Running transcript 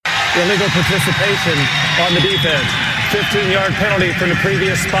illegal participation on the defense. 15-yard penalty from the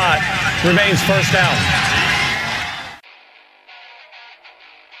previous spot. Remains first down.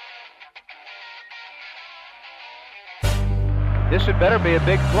 This had better be a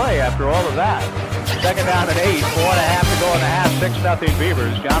big play after all of that. Second down and 8, 4.5 to go in the half, 6-0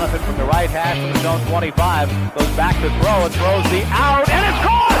 Beavers. Jonathan from the right hash from the zone 25 goes back to throw and throws the out, and it's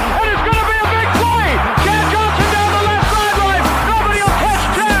caught! And it's going to be a big play! Chad Johnson down the left sideline. Nobody will catch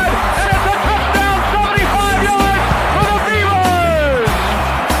Chad, and it's a touchdown, 75 yards for the Beavers!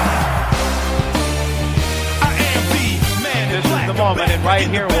 This is the moment, and right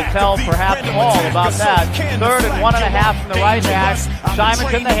here will tell perhaps all about that. 3rd and 1.5 from the right hash.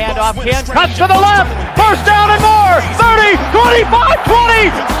 Simonton the handoff. Ken cuts to the left. First down and more. 30, 25,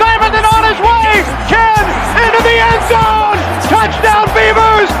 20. Simonton on his way. Ken into the end zone. Touchdown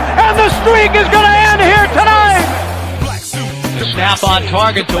Beavers. And the streak is going to end here tonight. The snap on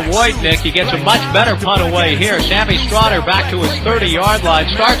target to Wojtnik. He gets a much better punt away here. Sammy Strawder back to his 30-yard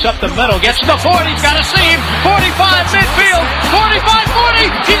line. Starts up the middle. Gets to the 40. He's got a seam. 45 midfield. 45,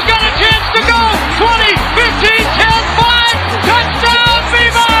 40. He's got a chance to go. 20, 15, 10, 5. Touchdown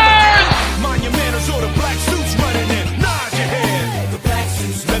Beavers! Monumentals or the black suits running in. Nod your head. The black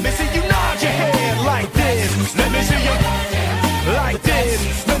suits. Let me see you nod your head like this. Let me see you like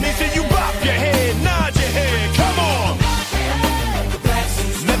this. Let me see you bop your head. Nod your head. Come on.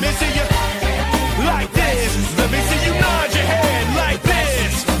 Let me see you like this. Let me see you nod your head like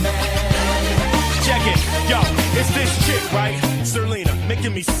this. Check it, yo, it's this chick, right? Serlina,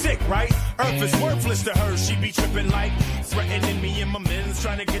 making me sick, right? Earth is worthless to her, she be tripping like threatening me and my men's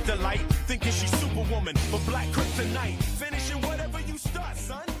trying to get the light, thinking she's Superwoman, but black kryptonite, finishing whatever you start,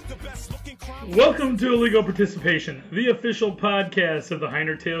 son. The best looking crime. Welcome to Illegal Participation, the official podcast of the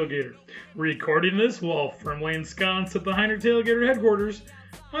Heiner Tailgater. Recording this while firmly ensconced at the Heiner Tailgater headquarters.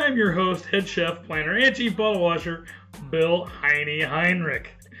 I am your host, head chef, planner, and chief bottle washer, Bill Heine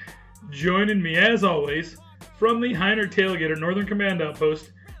Heinrich. Joining me, as always, from the Heiner Tailgater Northern Command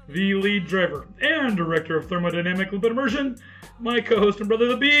Outpost, the lead driver and director of thermodynamic liquid immersion, my co-host and brother,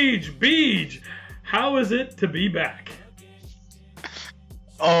 the Beej. Beej, how is it to be back?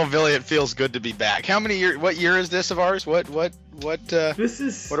 Oh, Billy, it feels good to be back. How many years? What year is this of ours? What what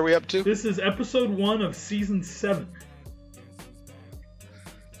are we up to? This is episode 1 of season 7.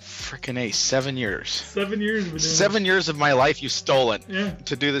 Frickin' A, 7 years. 7 years we've been doing 7 years of my life you've stolen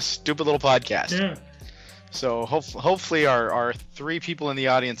to do this stupid little podcast. Yeah. So hopefully our 3 people in the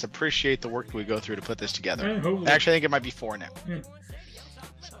audience appreciate the work we go through to put this together. Yeah, actually, I think it might be 4 now. Yeah.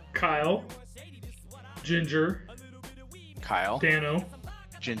 Kyle, Ginger, Dano,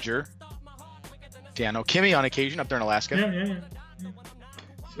 Ginger, Dano, Kimmy on occasion up there in Alaska. Yeah.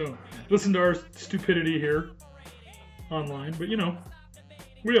 So listen to our stupidity here online, but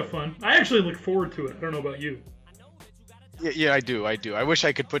we have fun. I actually look forward to it. I don't know about you. Yeah, I do. I wish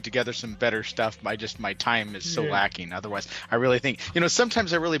I could put together some better stuff. My time is so lacking. Otherwise, I really think,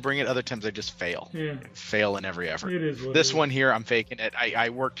 sometimes I really bring it. Other times I just fail. Yeah. Fail in every effort. It is what this it is. one here, I'm faking it. I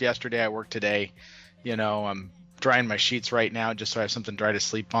worked yesterday. I worked today. I'm drying my sheets right now just so I have something dry to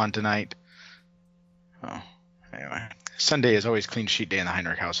sleep on tonight. Oh, anyway. Sunday is always clean sheet day in the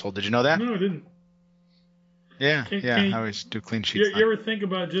Heinrich household. Did you know that? No, I didn't. Yeah, I always do clean sheets. You ever think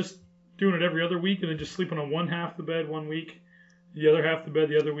about just doing it every other week and then just sleeping on one half the bed one week, the other half the bed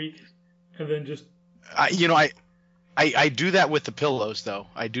the other week, and then just... I do that with the pillows, though.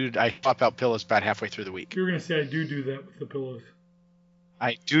 I swap out pillows about halfway through the week. You were going to say I do that with the pillows.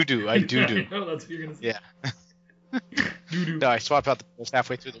 I do. I know, that's what you're going to say. Yeah. Do. No, I swap out the pillows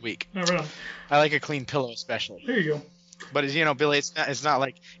halfway through the week. All right. I like a clean pillow especially. There you go. But Billy, it's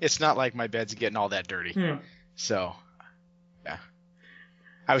not like my bed's getting all that dirty. Yeah. So, yeah.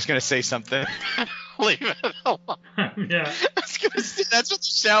 I was gonna say something. Leave it alone. Yeah. I was gonna say that's what the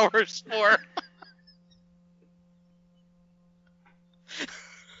shower's for.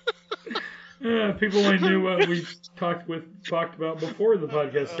 People only knew what we talked about before the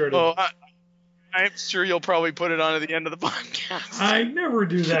podcast started. Oh, I'm sure you'll probably put it on at the end of the podcast. I never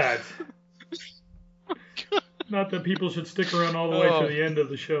do that. Not that people should stick around all the way to the end of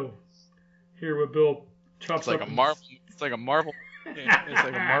the show. Hear what Bill chops up. It's like a Marvel. It's like a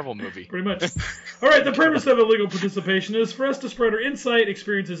Marvel movie. Pretty much. All right, the purpose of illegal participation is for us to spread our insight,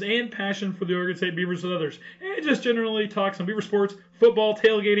 experiences, and passion for the Oregon State Beavers with others, and just generally talk some Beaver sports, football,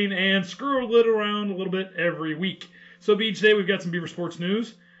 tailgating, and screw it around a little bit every week. So each day we've got some Beaver sports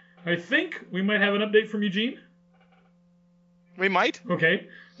news. I think we might have an update from Eugene. We might. Okay.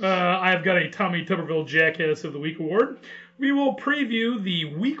 I've got a Tommy Tuberville Jackass of the Week award. We will preview the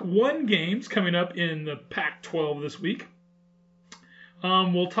Week 1 games coming up in the Pac-12 this week.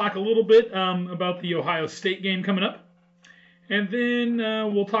 We'll talk a little bit about the Ohio State game coming up. And then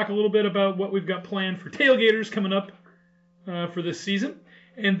we'll talk a little bit about what we've got planned for tailgaters coming up for this season.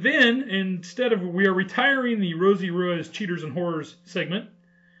 And then, we are retiring the Rosie Ruiz Cheaters and Horrors segment.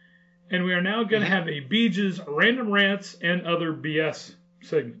 And we are now going to have a Beege's Random Rants and Other BS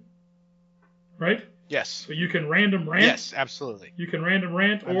segment. Right? Yes. So you can random rant. Yes, absolutely. You can random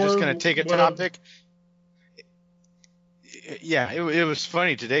rant. I'm just going to take a topic. Yeah, it was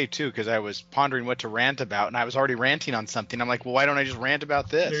funny today, too, because I was pondering what to rant about, and I was already ranting on something. I'm like, well, why don't I just rant about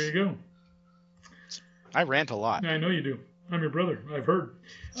this? There you go. I rant a lot. I know you do. I'm your brother. I've heard.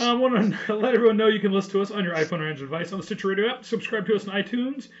 I want to let everyone know you can listen to us on your iPhone or Android device on the Stitcher Radio app. Subscribe to us on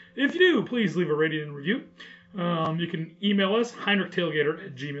iTunes. If you do, please leave a rating and review. You can email us,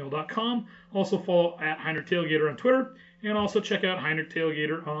 heinrichtailgater@gmail.com. Also follow at Heinrich Tailgater on Twitter. And also check out Heinrich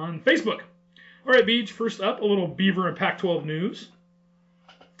Tailgater on Facebook. All right, Beach, first up, a little Beaver and Pac-12 news.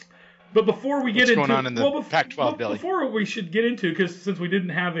 But before we get into... What's going on in the Pac-12, Billy? Before we should get into, because since we didn't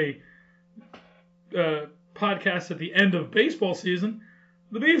have a podcast at the end of baseball season,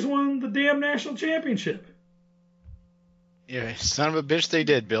 the Beavs won the damn national championship. Yeah, son of a bitch, they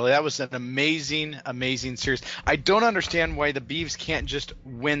did, Billy. That was an amazing, amazing series. I don't understand why the Beavs can't just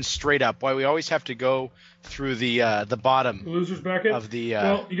win straight up. Why we always have to go through the bottom. The losers bracket of the.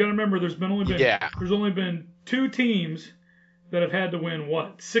 Well, you got to remember, there's only been 2 teams that have had to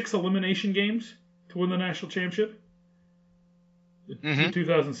win 6 elimination games to win the national championship. The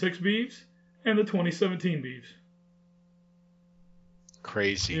 2006 Beavs and the 2017 Beavs.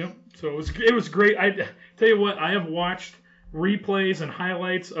 Crazy. Yep. So it was great. I tell you what, I have watched replays and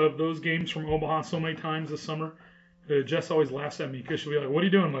highlights of those games from Omaha so many times this summer. Jess always laughs at me because she'll be like, "What are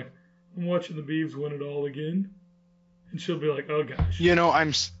you doing?" I'm like, "I'm watching the Beavs win it all again," and she'll be like, "Oh gosh." You know,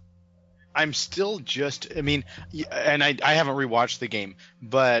 I'm still just. I mean, and I haven't rewatched the game,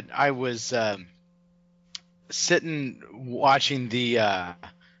 but I was sitting watching the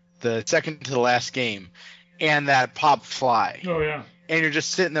second to the last game, and that pop fly. Oh yeah. And you're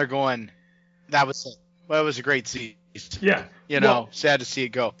just sitting there going, "That was it. Well, it was a great season." Yeah. You know, sad to see it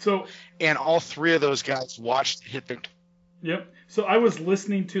go. So, and all 3 of those guys watched hit their. Yep. So I was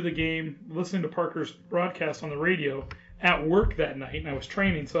listening to the game, listening to Parker's broadcast on the radio at work that night, and I was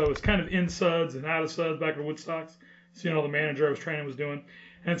training, so I was kind of in suds and out of suds back at Woodstocks, seeing all the manager I was training was doing.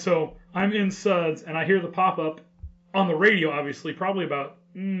 And so I'm in suds, and I hear the pop-up on the radio, obviously, probably about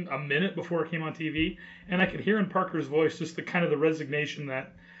a minute before it came on TV, and I could hear in Parker's voice just the kind of the resignation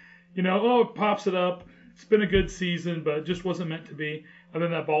that, it pops it up. It's been a good season, but it just wasn't meant to be. And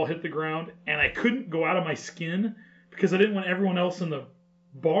then that ball hit the ground, and I couldn't go out of my skin because I didn't want everyone else in the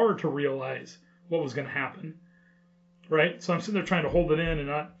bar to realize what was going to happen. Right? So I'm sitting there trying to hold it in and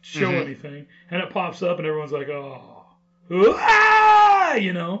not show anything. And it pops up, and everyone's like, oh. Ah!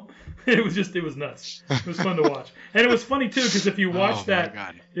 It was nuts. It was fun to watch. And it was funny, too, because if you watch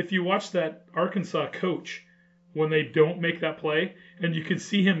that Arkansas coach, when they don't make that play, and you can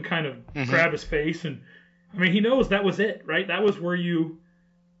see him kind of grab his face, and I mean, he knows that was it, right? That was where you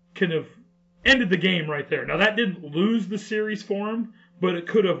kind of ended the game right there. Now, that didn't lose the series for him, but it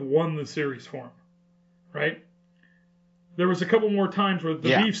could have won the series for him, right? There was a couple more times where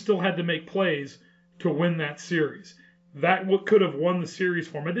the Beavs still had to make plays to win that series. That could have won the series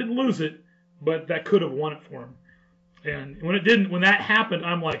for him. It didn't lose it, but that could have won it for him. And when that happened,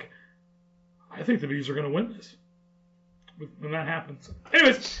 I'm like, I think the Beavs are going to win this. When that happens.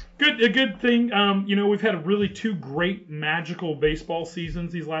 Anyways, a good thing. We've had really 2 great magical baseball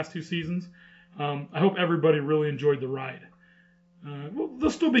seasons these last 2 seasons. I hope everybody really enjoyed the ride. They'll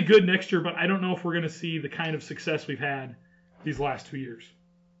still be good next year, but I don't know if we're going to see the kind of success we've had these last 2 years.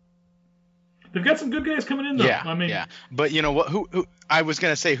 They've got some good guys coming in, though. Yeah. But you know what? Who I was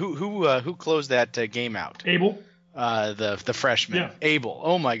going to say who closed that game out? Abel. The freshman. Yeah. Abel.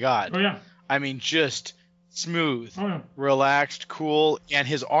 Oh my God. Oh yeah. I mean, just smooth, relaxed, cool, and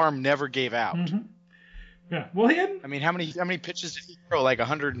his arm never gave out. Mm-hmm. Yeah. Well, he hadn't. I mean, how many pitches did he throw? Like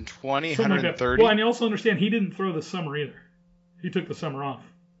 120, 130? Like well, and you also understand he didn't throw the summer either. He took the summer off.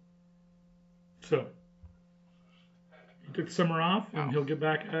 So he took the summer off, and he'll get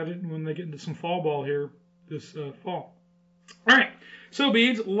back at it when they get into some fall ball here this fall. All right. So,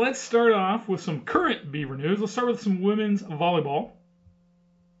 Beads, let's start off with some current Beaver news. Let's start with some women's volleyball.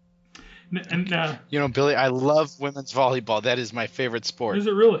 And Billy, I love women's volleyball. That is my favorite sport. Is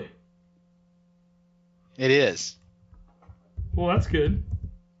it really? It is. Well, that's good.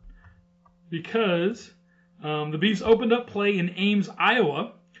 Because the Beavs opened up play in Ames,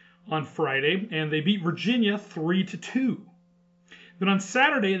 Iowa on Friday, and they beat Virginia 3-2. Then on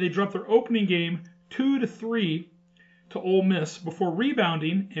Saturday, they dropped their opening game 2-3 to Ole Miss before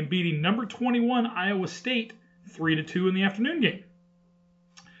rebounding and beating number 21 Iowa State 3-2 in the afternoon game.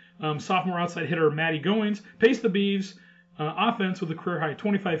 Sophomore outside hitter Maddie Goins paced the Beavs offense with a career-high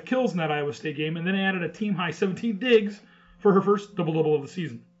 25 kills in that Iowa State game, and then added a team-high 17 digs for her first double-double of the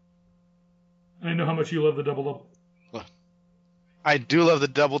season. I know how much you love the double-double. I do love the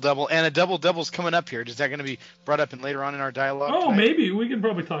double-double, and a double-double's coming up here. Is that going to be brought up later on in our dialogue tonight? Maybe. We can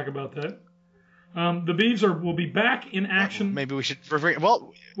probably talk about that. The Beavs will be back in action. Maybe we should...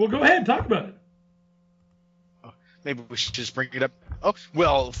 Well, go ahead. Talk about it. Maybe we should just bring it up. Oh,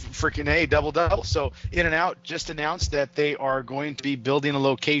 well, freaking A, double-double. So In-N-Out just announced that they are going to be building a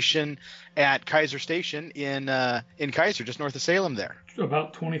location at Kaiser Station in Kaiser, just north of Salem there.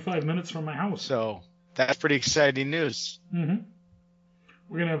 About 25 minutes from my house. So that's pretty exciting news. Mm-hmm.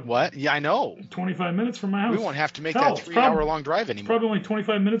 We're going to have... What? Yeah, I know. 25 minutes from my house. We won't have to make that 3-hour-long drive anymore. It's probably only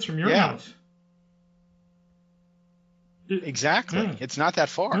 25 minutes from your house. Exactly. Yeah. It's not that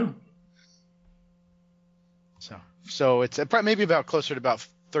far. Yeah. So it's maybe about closer to about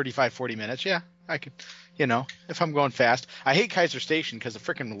 35, 40 minutes. Yeah, I could, if I'm going fast. I hate Kaiser Station because the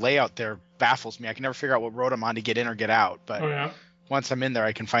freaking layout there baffles me. I can never figure out what road I'm on to get in or get out. But once I'm in there,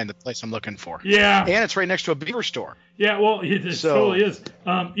 I can find the place I'm looking for. Yeah. And it's right next to a beaver store. Yeah, well, it totally is.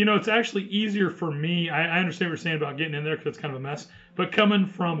 It's actually easier for me. I understand what you're saying about getting in there because it's kind of a mess. But coming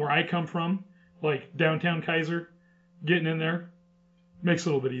from where I come from, like downtown Kaiser, getting in there makes it a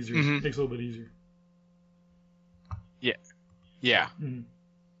little bit easier. Mm-hmm. Makes it a little bit easier. Yeah. Mm-hmm.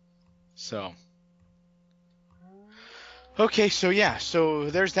 So. Okay,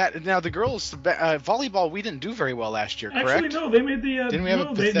 so there's that. Now the girls volleyball, we didn't do very well last year, correct? Actually, no, they made the. Didn't we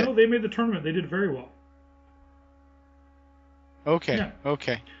have they made the tournament. They did very well. Okay. Yeah.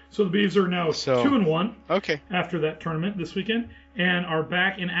 Okay. So the Beavs are now 2-1. Okay. After that tournament this weekend, and are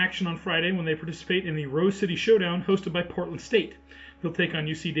back in action on Friday when they participate in the Rose City Showdown hosted by Portland State. They'll take on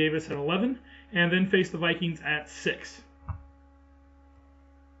UC Davis at 11, and then face the Vikings at 6.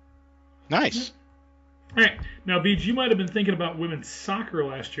 Nice. All right. Now, Beej, you might have been thinking about women's soccer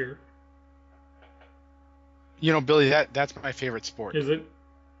last year. Billy, that's my favorite sport. Is it?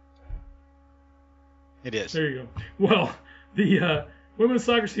 It is. There you go. Well, the women's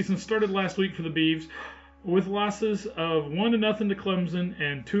soccer season started last week for the Beavs with losses of 1-0 to Clemson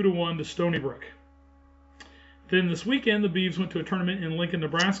and 2-1 to Stony Brook. Then this weekend, the Beavs went to a tournament in Lincoln,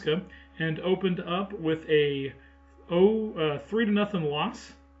 Nebraska, and opened up with a 3-0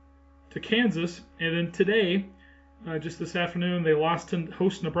 loss to Kansas, and then today, just this afternoon, they lost to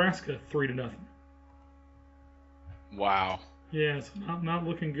host Nebraska 3-0. Wow. Yeah, it's not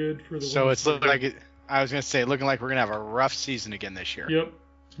looking good for the. So it's looking like I was gonna say, looking like we're gonna have a rough season again this year. Yep.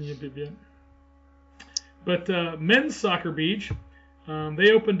 But men's soccer, Beach,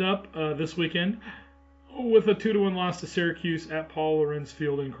 they opened up this weekend with a 2-1 loss to Syracuse at Paul Lorenz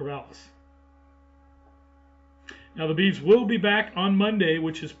Field in Corvallis. Now, the Beavs will be back on Monday,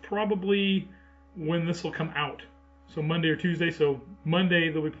 which is probably when this will come out. So Monday or Tuesday. So Monday,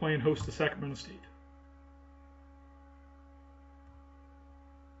 they'll be playing host to Sacramento State.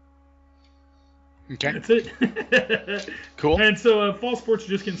 Okay. That's it. Cool. And so fall sports are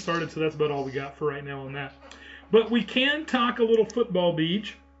just getting started, so that's about all we got for right now on that. But we can talk a little football,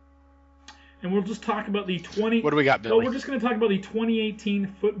 Beach. And we'll just talk about the 20... What do we got, Billy? Well, we're just going to talk about the 2018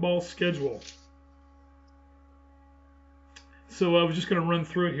 football schedule. So I was just going to run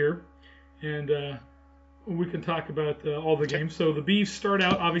through it here, and we can talk about all the games. So the Beavs start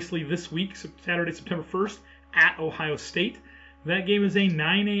out, obviously, this week, Saturday, September 1st, at Ohio State. That game is a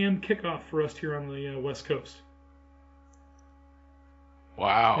 9 a.m. kickoff for us here on the West Coast.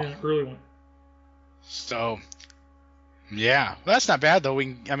 Wow. Yeah, early one. So, yeah. Well, that's not bad, though.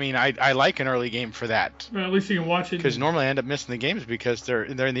 I like an early game for that. Well, at least you can watch it. Because normally I end up missing the games because they're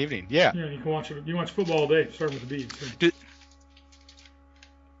in the evening. Yeah. Yeah, you can watch it. You can watch football all day, starting with the Beavs. So.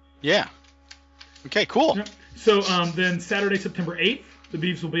 Yeah. Okay, cool. Yep. So then Saturday, September 8th, the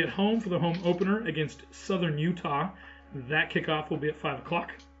Beavs will be at home for the home opener against Southern Utah. That kickoff will be at 5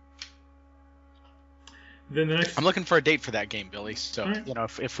 o'clock. Then the next... I'm looking for a date for that game, Billy. So,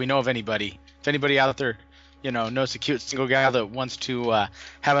 right. If we know of anybody, if anybody out there, knows a cute single guy that wants to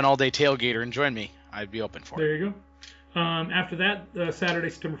have an all-day tailgater and join me, I'd be open for it. There you go. After that, Saturday,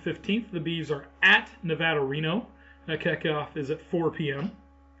 September 15th, the Beavs are at Nevada Reno. That kickoff is at 4 p.m.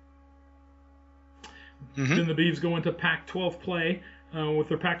 Mm-hmm. Then the Beavs go into Pac-12 play with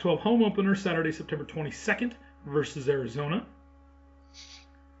their Pac-12 home opener Saturday, September 22nd versus Arizona.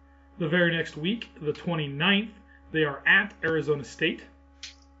 The very next week, the 29th, they are at Arizona State.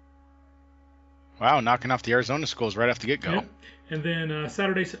 Wow, knocking off the Arizona schools right off the get-go. Yep. And then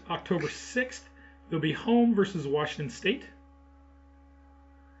Saturday, October 6th, They'll be home versus Washington State.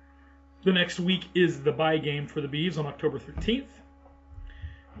 The next week is the bye game for the Beavs on October 13th.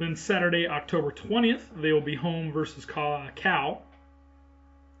 Then Saturday, October 20th, they will be home versus Cal.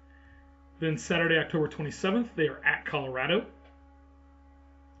 Then Saturday, October 27th, they are at Colorado.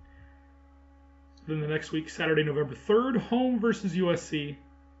 Then the next week, Saturday, November 3rd, home versus USC.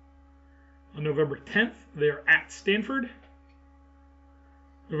 On November 10th, they are at Stanford.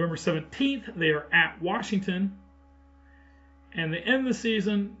 November 17th, they are at Washington. And they end the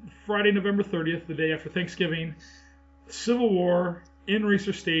season Friday, November 30th, the day after Thanksgiving, Civil War in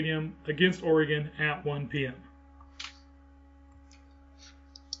Racer Stadium against Oregon at 1 p.m.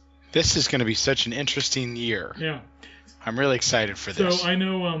 This is going to be such an interesting year. Yeah. I'm really excited for this. So I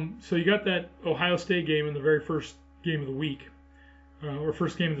know, so you got that Ohio State game in the very first game of the week, or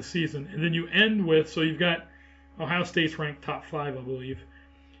first game of the season. And then you end with, so you've got Ohio State's ranked top 5, I believe.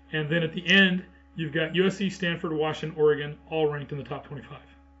 And then at the end, you've got USC, Stanford, Washington, Oregon, all ranked in the top 25.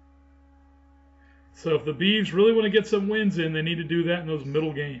 So if the Beavs really want to get some wins in, they need to do that in those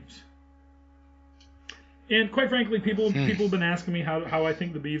middle games. And quite frankly, people have been asking me how I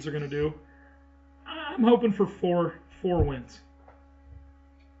think the Beavs are going to do. I'm hoping for four wins.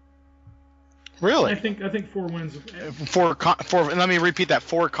 Really? I think 4 wins. Four. Let me repeat that: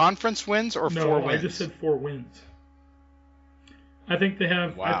 4 conference wins or 4 wins? No, I just said 4 wins. I think they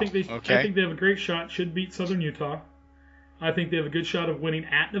have. Wow. I think they have a great shot. Should beat Southern Utah. I think they have a good shot of winning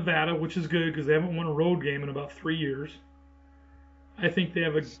at Nevada, which is good because they haven't won a road game in about 3 years. I think they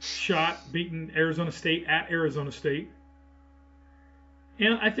have a shot beating Arizona State at Arizona State.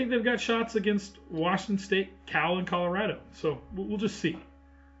 And I think they've got shots against Washington State, Cal, and Colorado. So we'll just see.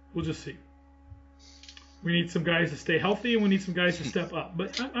 We'll just see. We need some guys to stay healthy, and we need some guys to step up.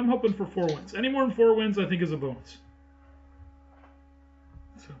 But I'm hoping for 4 wins. Any more than 4 wins, I think, is a bonus.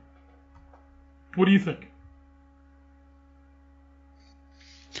 So, what do you think?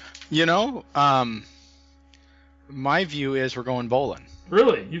 You know, my view is we're going bowling.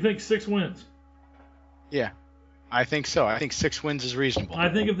 Really? You think 6 wins? Yeah, I think so. I think 6 wins is reasonable.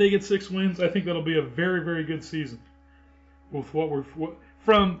 I think if they get 6 wins, I think that'll be a very, very good season. With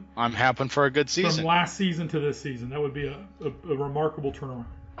from I'm hoping for a good season. From last season to this season, that would be a remarkable turnaround.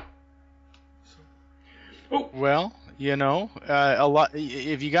 So. Well, you know, a lot.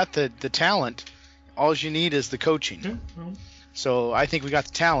 If you got the talent, all you need is the coaching. Yeah, well, so I think we got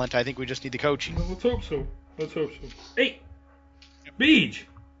the talent. I think we just need the coaching. Well, let's hope so. Let's hope so. Hey, Beej.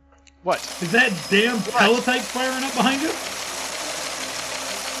 What? Is that damn teletype firing up behind you?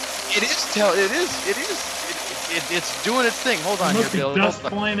 It is. It's doing its thing. Hold on there here, must Bill. be dust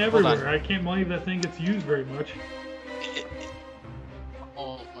flying everywhere. I can't believe that thing gets used very much.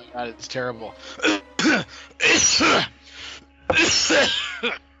 Oh my God, it's terrible.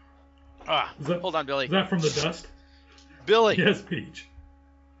 Hold on, Billy. Is that from the dust? Billy. Yes, Beej.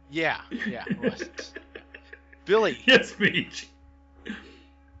 Yeah. It was. Billy. Yes, Beej.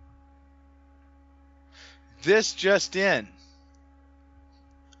 This just in.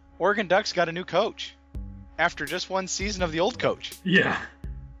 Oregon Ducks got a new coach after just 1 season of the old coach. Yeah.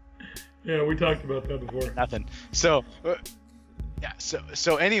 Yeah, we talked about that before. Nothing. So,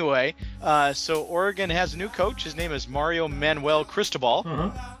 So anyway, so Oregon has a new coach. His name is Mario Manuel Cristobal.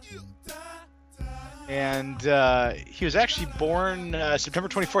 Uh-huh. And he was actually born September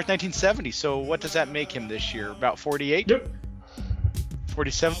 24th, 1970. So what does that make him this year? About 48? Yep.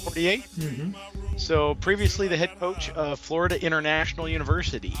 47, 48? Mm-hmm. So previously the head coach of Florida International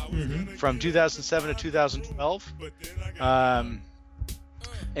University from 2007 to 2012.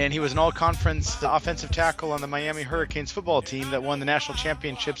 And he was an all-conference offensive tackle on the Miami Hurricanes football team that won the national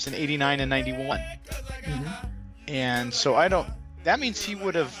championships in 89 and 91. Mm-hmm. And so that means he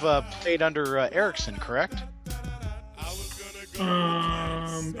would have played under Erickson, correct?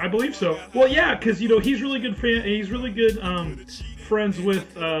 I believe so. Well, yeah, because he's really good. He's really good friends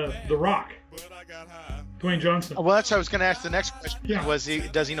with The Rock, Dwayne Johnson. Well, that's what I was going to ask. The next question was,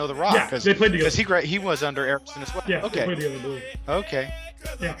 does he know The Rock? Yeah, they played together. Because he was under Erickson as well. Yeah, okay. They played together, I believe. Okay.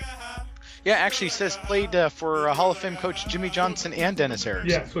 Yeah. Yeah, actually, it says played for Hall of Fame coach Jimmy Johnson and Dennis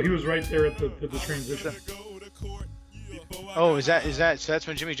Erickson. Yeah, so he was right there at the transition. Oh, is that so? That's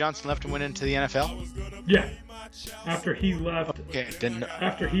when Jimmy Johnson left and went into the NFL. Yeah. After he left, Erickson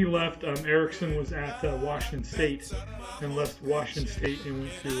was at Washington State and left Washington State and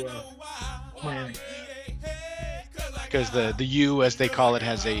went to Miami. Because the U, as they call it,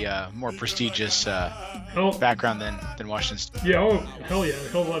 has a more prestigious background than Washington State. Yeah, oh, hell yeah. A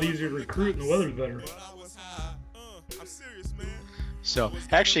hell of a lot easier to recruit and the weather's better. So,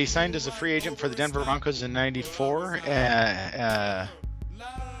 actually, he signed as a free agent for the Denver Broncos in '94,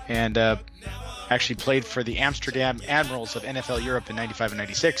 and Actually played for the Amsterdam Admirals of NFL Europe in 95 and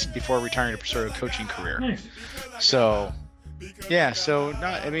 96 before retiring to pursue a coaching career. Nice. So, yeah,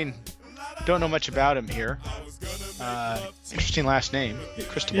 don't know much about him here. Interesting last name,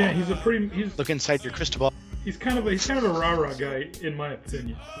 Cristobal. Yeah, he's Look inside your Cristobal. he's kind of a rah-rah guy in my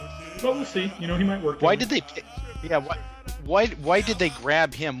opinion. But we'll see. He might work. Why did they? Yeah, why did they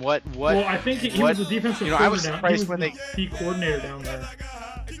grab him? What? Well, I think he was the defensive coordinator. I was surprised when they D coordinator down there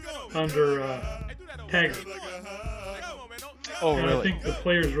under Taggart. Oh, and really? I think the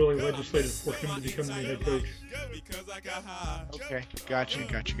players really legislated for him to become the new head coach. Okay, gotcha.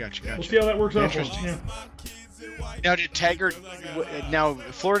 We'll see how that works out for Interesting. him. Now, did Taggart? Now,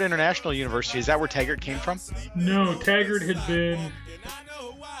 Florida International University, is that where Taggart came from? No, Taggart had been.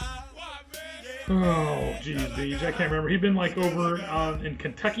 Oh, geez, Beach. I can't remember. He'd been like over in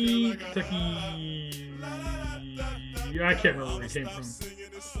Kentucky. I can't remember where he came from.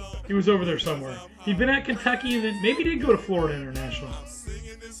 He was over there somewhere. He'd been at Kentucky and then maybe he did go to Florida International.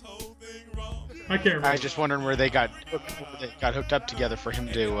 I can't remember. I was just wondering where they got hooked up together for him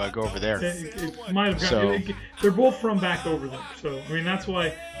to go over there. It might have So- they're both from back over there. So, I mean, that's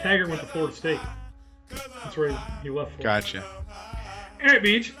why Taggart went to Florida State. That's where he left for. Gotcha. All right,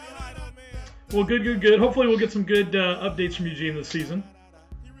 Beach. Well, good. Hopefully we'll get some good updates from Eugene this season.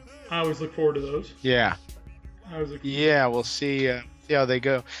 I always look forward to those. Yeah. We'll see how they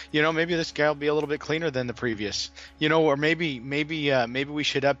go. Maybe this guy will be a little bit cleaner than the previous. Or maybe we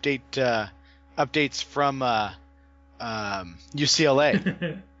should update updates from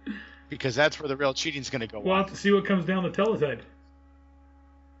UCLA because that's where the real cheating's going to go. We'll have to see what comes down the teletype.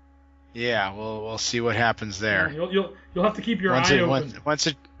 Yeah, we'll see what happens there. You'll have to keep your eye open. Once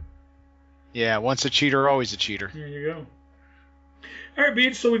a cheater, always a cheater. There you go. All right,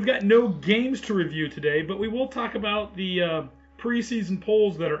 Beach. So we've got no games to review today, but we will talk about the preseason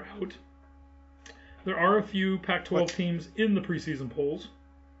polls that are out. There are a few Pac-12 teams in the preseason polls.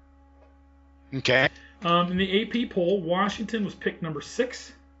 Okay. In the AP poll, Washington was picked number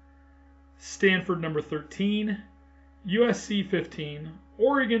 6, Stanford number 13, USC 15,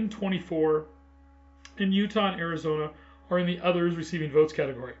 Oregon 24, and Utah and Arizona are in the others receiving votes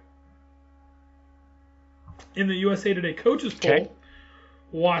category. In the USA Today coaches poll, Okay.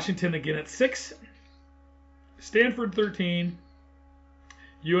 Washington again at 6, Stanford 13,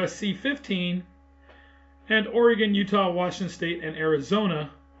 USC 15, and Oregon, Utah, Washington State, and Arizona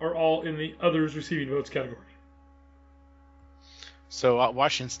are all in the others receiving votes category. So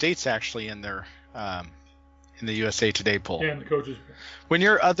Washington State's actually in their in the USA Today poll. And the coaches poll. When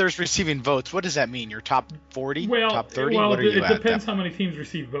you're others receiving votes, what does that mean? You're top 40, top 30? Well, What are you it at? depends how many teams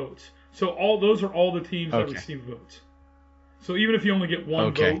receive votes. So all those are all the teams that Okay. receive votes. So even if you only get one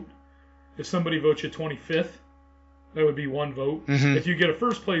Okay. vote, if somebody votes you 25th, that would be one vote. Mhm. If you get a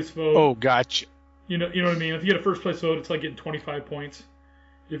first place vote, Oh, gotcha. you know what I mean. If you get a first place vote, it's like getting 25 points.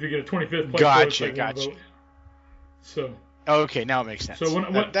 If you get a 25th place vote, Gotcha, it's like gotcha. one vote. So Okay, now it makes sense. So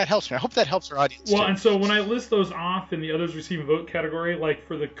when- that helps me. I hope that helps our audience well, too. and so when I list those off in the others receiving vote category, like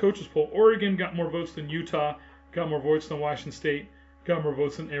for the coaches poll, Oregon got more votes than Utah, got more votes than Washington State, got more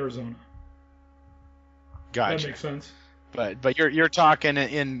votes than Arizona. Gotcha. That makes sense. But you're talking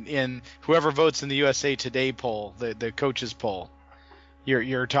in whoever votes in the USA Today poll, the coaches poll.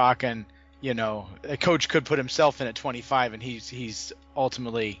 You're talking, a coach could put himself in at 25 and he's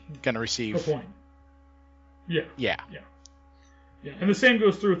ultimately going to A receive. point. Yeah. Yeah. Yeah. And the same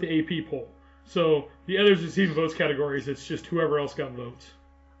goes through with the AP poll. So the others receiving votes categories, it's just whoever else got votes.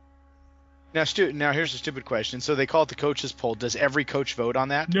 Now here's a stupid question. So they call it the coaches poll. Does every coach vote on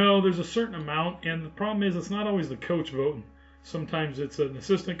that? No, there's a certain amount, and the problem is it's not always the coach voting. Sometimes it's an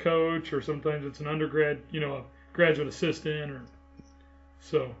assistant coach, or sometimes it's an undergrad, a graduate assistant, or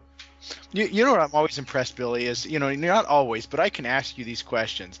so. You know what I'm always impressed, Billy, is, not always, but I can ask you these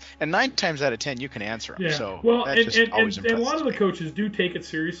questions, and 9 times out of 10 you can answer them. Yeah. So well, that just always and a impresses lot of the me. coaches do take it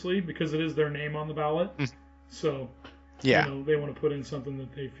seriously because it is their name on the ballot. So Yeah. they want to put in something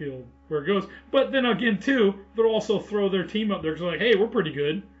that they feel where it goes. But then again, too, they'll also throw their team up there because they're like, hey, we're pretty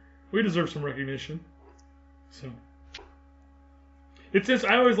good. We deserve some recognition. So it's just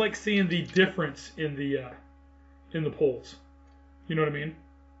I always like seeing the difference in the polls. You know what I mean?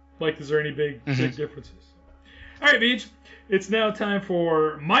 Like, is there any big differences? All right, Beach. It's now time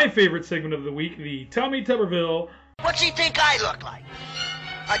for my favorite segment of the week, the Tommy Tuberville What's he think I look like?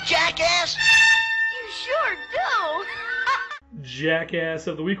 A jackass? You sure do. Jackass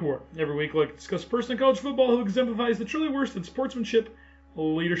of the Week Award. Every week, I like to discuss a person in college football who exemplifies the truly worst in sportsmanship,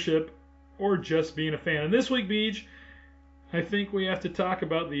 leadership, or just being a fan. And this week, Beach, I think we have to talk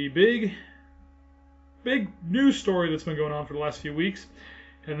about the big news story that's been going on for the last few weeks,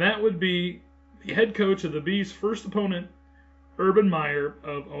 and that would be the head coach of the Bees' first opponent, Urban Meyer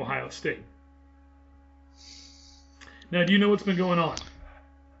of Ohio State. Now, do you know what's been going on?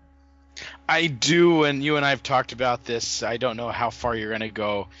 I do, and you and I have talked about this. I don't know how far you're going to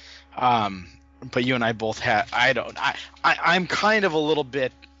go, but you and I both have. I'm kind of a little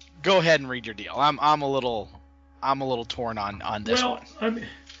bit. Go ahead and read your deal. I'm a little torn on this one.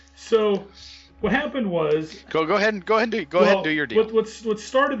 So what happened was go ahead and do your deal. What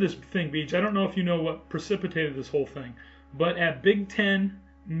started this thing, Beach? I don't know if you know what precipitated this whole thing, but at Big Ten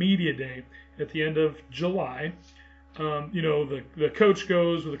Media Day at the end of July. The coach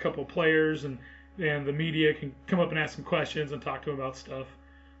goes with a couple of players, and the media can come up and ask some questions and talk to him about stuff.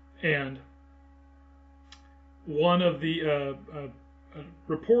 And one of the a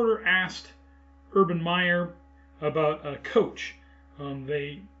reporter asked Urban Meyer about a coach.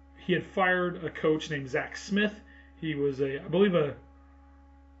 He had fired a coach named Zach Smith. He was either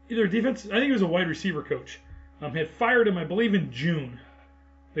a defense. I think he was a wide receiver coach. Had fired him, I believe, in June.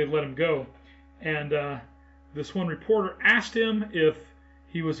 They'd let him go, and this one reporter asked him if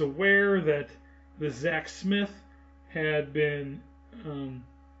he was aware that the Zach Smith had been,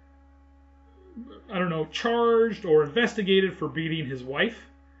 charged or investigated for beating his wife.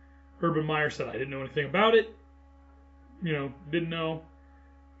 Urban Meyer said, I didn't know anything about it. Didn't know.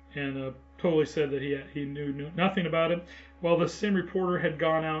 And totally said that he knew nothing about it. Well, the same reporter had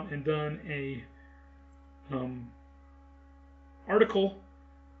gone out and done a article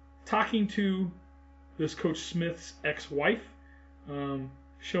talking to this Coach Smith's ex-wife,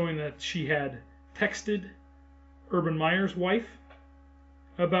 showing that she had texted Urban Meyer's wife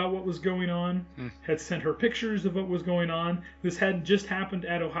about what was going on, had sent her pictures of what was going on. This hadn't just happened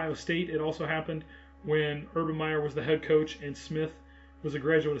at Ohio State. It also happened when Urban Meyer was the head coach and Smith was a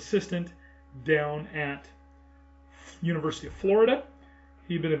graduate assistant down at University of Florida.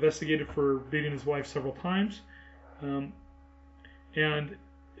 He'd been investigated for beating his wife several times. And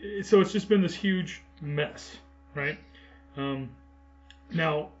so it's just been this huge mess, right?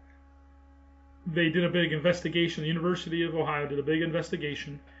 Now, they did a big investigation. The University of Ohio did a big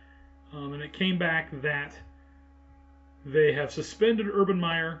investigation, and it came back that they have suspended Urban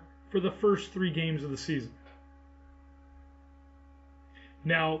Meyer for the first 3 games of the season.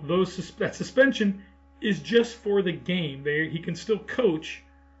 Now, that suspension is just for the game. He can still coach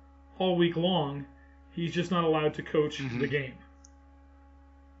all week long. He's just not allowed to coach the game.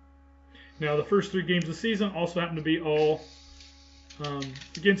 Now, the first 3 games of the season also happen to be all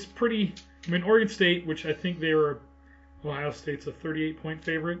against Oregon State, which I think Ohio State's a 38-point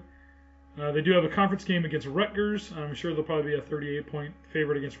favorite. They do have a conference game against Rutgers. I'm sure they'll probably be a 38-point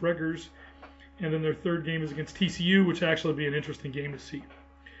favorite against Rutgers. And then their third game is against TCU, which actually be an interesting game to see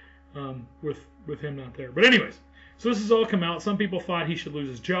with him not there. But anyways, so this has all come out. Some people thought he should lose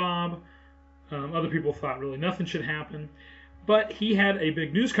his job. Other people thought really nothing should happen. But he had a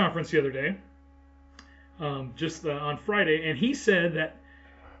big news conference the other day, on Friday, and he said that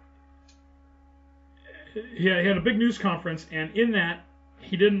he had a big news conference, and in that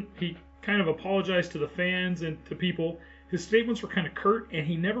he kind of apologized to the fans and to people. His statements were kind of curt, and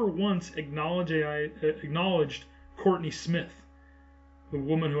he never once acknowledged Courtney Smith, the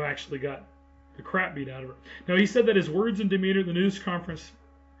woman who actually got the crap beat out of her. Now, he said that his words and demeanor at the news conference,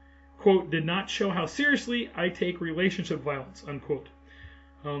 quote, did not show how seriously I take relationship violence, unquote.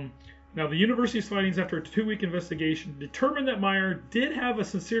 Now, the university's findings after a 2-week investigation determined that Meyer did have a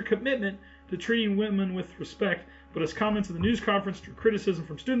sincere commitment to treating women with respect, but his comments at the news conference drew criticism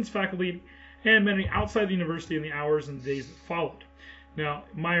from students, faculty, and many outside the university in the hours and days that followed. Now,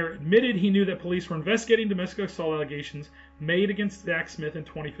 Meyer admitted he knew that police were investigating domestic assault allegations made against Zach Smith in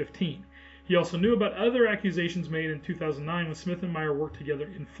 2015. He also knew about other accusations made in 2009 when Smith and Meyer worked together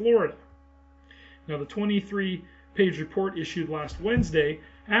in Florida. Now, the 23-page report issued last Wednesday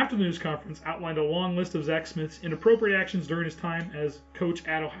after the news conference outlined a long list of Zach Smith's inappropriate actions during his time as coach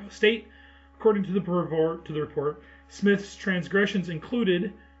at Ohio State. According to the report, Smith's transgressions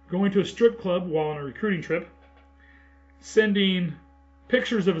included going to a strip club while on a recruiting trip, sending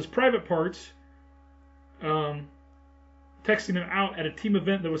pictures of his private parts, texting him out at a team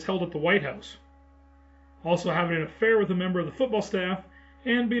event that was held at the White House, also having an affair with a member of the football staff,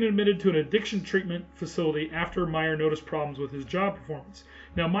 and being admitted to an addiction treatment facility after Meyer noticed problems with his job performance.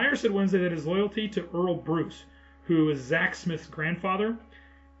 Now, Meyer said Wednesday that his loyalty to Earl Bruce, who is Zach Smith's grandfather,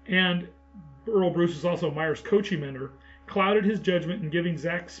 and Earl Bruce is also Meyer's coaching mentor, clouded his judgment in giving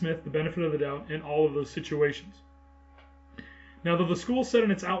Zach Smith the benefit of the doubt in all of those situations. Now, though the school said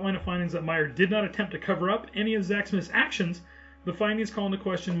in its outline of findings that Meyer did not attempt to cover up any of Zach Smith's actions, the findings call into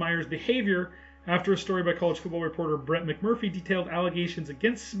question Meyer's behavior after a story by college football reporter Brett McMurphy detailed allegations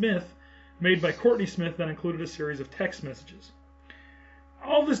against Smith made by Courtney Smith that included a series of text messages.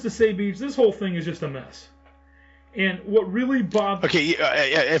 All this to say, Beach, this whole thing is just a mess. And what really bothers... Okay,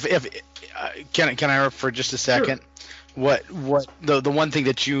 can I interrupt for just a second? Sure. What the one thing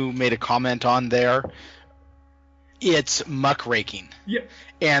that you made a comment on there, it's muckraking. Yeah.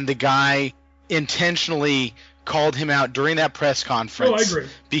 And the guy intentionally called him out during that press conference. Oh, I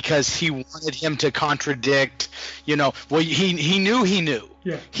agree. Because he wanted him to contradict, well, he knew he knew.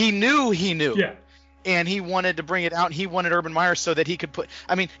 Yeah. He knew he knew. Yeah. And he wanted to bring it out. He wanted Urban Meyer so that he could put.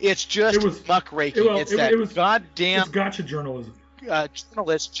 I mean, it's just muckraking. It's goddamn. It's gotcha journalism.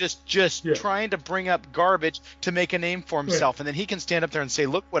 Journalist just trying to bring up garbage to make a name for himself, and then he can stand up there and say,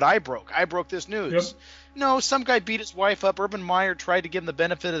 "Look what I broke! I broke this news." Yep. No, some guy beat his wife up. Urban Meyer tried to give him the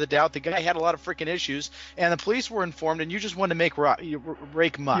benefit of the doubt. The guy had a lot of freaking issues, and the police were informed, and you just wanted to make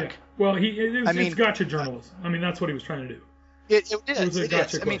rake muck. Yeah. Well, it's gotcha journalism. I mean, that's what he was trying to do. It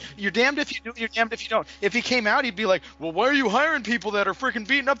is. I mean, you're damned if you do, you're damned if you don't. If he came out, he'd be like, "Well, why are you hiring people that are freaking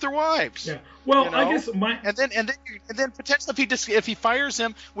beating up their wives?" Yeah. Well, I guess and then potentially if he fires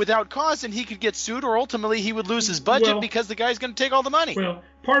him without cause, then he could get sued, or ultimately he would lose his budget because the guy's going to take all the money. Well,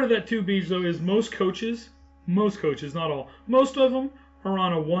 part of that too, Beach, though, is most coaches, not all, most of them are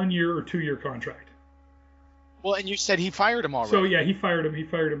on a 1 year or 2 year contract. Well, and you said he fired him already. So yeah, he fired him. He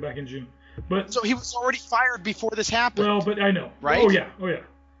fired him back in June. But so he was already fired before this happened. Well, but I know. Right? Oh yeah.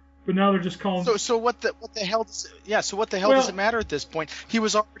 But now they're just calling. So what the hell? So what the hell does it matter at this point? He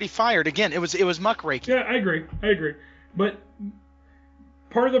was already fired. Again, it was muckraking. Yeah, I agree. But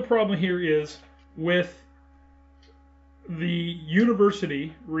part of the problem here is with the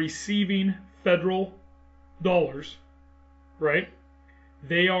university receiving federal dollars, right?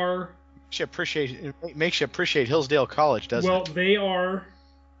 They are. It makes you appreciate Hillsdale College, doesn't it? Well, they are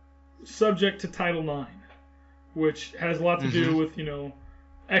subject to Title IX, which has a lot to do with,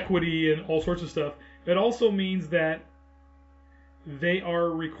 equity and all sorts of stuff. It also means that they are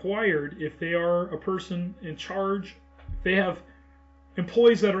required, if they are a person in charge, if they have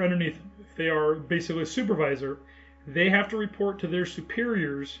employees that are underneath them, if they are basically a supervisor, they have to report to their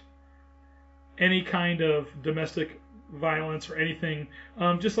superiors any kind of domestic violence or anything,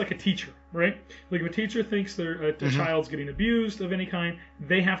 just like a teacher, right? Like if a teacher thinks a child's getting abused of any kind,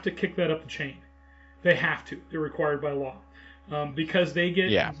 they have to kick that up the chain. They have to. They're required by law, because they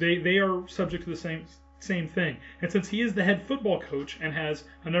are subject to the same thing. And since he is the head football coach and has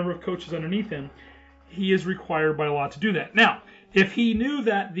a number of coaches underneath him, he is required by law to do that. Now, if he knew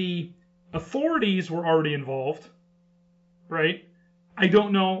that the authorities were already involved, right? I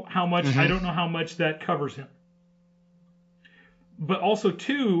don't know how much. I don't know how much that covers him. But also,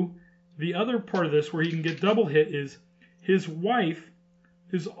 too, the other part of this where he can get double hit is his wife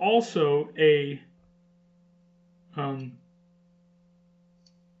is also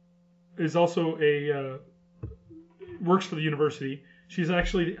works for the university. She's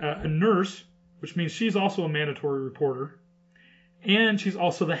actually a nurse, which means she's also a mandatory reporter, and she's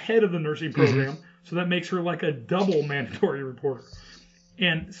also the head of the nursing program. So that makes her like a double mandatory reporter.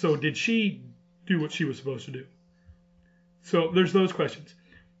 And so, did she do what she was supposed to do? So there's those questions.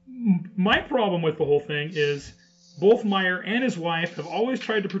 My problem with the whole thing is both Meyer and his wife have always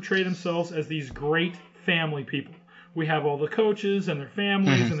tried to portray themselves as these great family people. We have all the coaches and their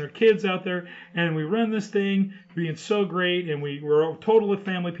families and their kids out there, and we run this thing being so great, and we're totally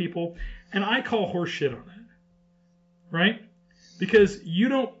family people. And I call horse shit on that, right? Because you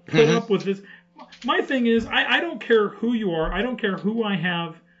don't put up with this. My thing is, I don't care who you are. I don't care who I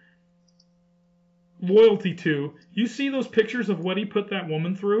have loyalty to. You see those pictures of what he put that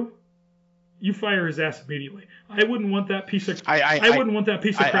woman through? You fire his ass immediately. I wouldn't want that piece of I wouldn't want that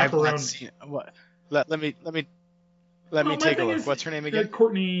piece of crap around me. What? Let me take a look. What's her name again?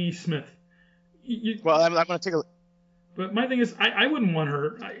 Courtney Smith. Well, I'm going to take a look. But my thing is, I wouldn't want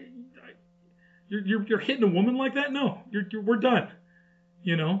her. You're hitting a woman like that? No, we're done.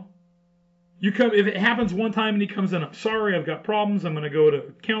 You come if it happens one time and he comes in. I'm sorry, I've got problems. I'm going to go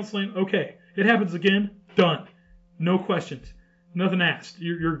to counseling. Okay. It happens again, done. No questions. Nothing asked.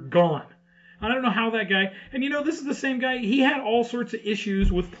 You're gone. I don't know how that guy... And this is the same guy. He had all sorts of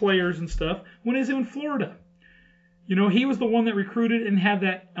issues with players and stuff when he was in Florida. He was the one that recruited and had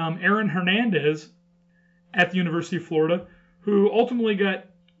that Aaron Hernandez at the University of Florida, who ultimately got,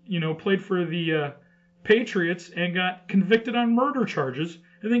 played for the Patriots and got convicted on murder charges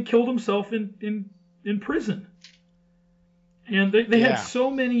and then killed himself in prison. And they had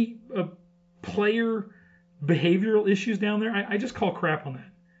so many... player behavioral issues down there. I just call crap on that.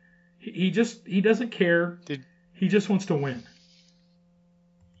 He doesn't care. He just wants to win.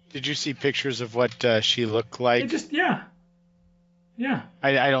 Did you see pictures of what she looked like? Yeah.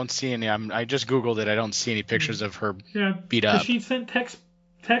 I don't see any. I just Googled it. I don't see any pictures of her beat up. She sent text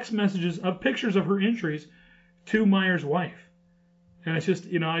messages of pictures of her injuries to Meyer's wife. And it's just,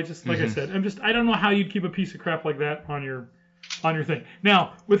 like I said, I don't know how you'd keep a piece of crap like that on your thing.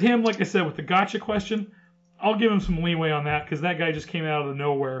 Now, with him, like I said, with the gotcha question, I'll give him some leeway on that because that guy just came out of the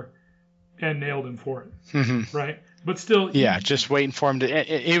nowhere and nailed him for it, right? But still, just waiting for him to.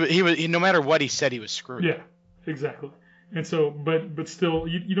 He was no matter what he said, he was screwed. Yeah, exactly. And so, but still,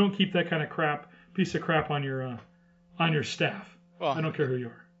 you don't keep that kind of piece of crap on your staff. Well, I don't care who you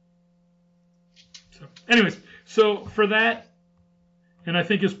are. So, anyways, for that. And I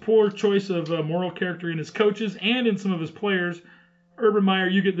think his poor choice of moral character in his coaches and in some of his players, Urban Meyer,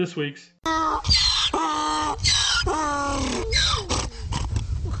 you get this week's.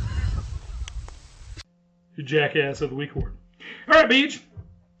 Your Jackass of the Week award. All right, Beach.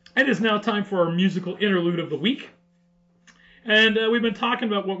 It is now time for our musical interlude of the week. And we've been talking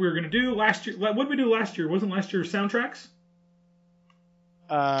about what we were going to do last year. What did we do last year? Wasn't last year soundtracks?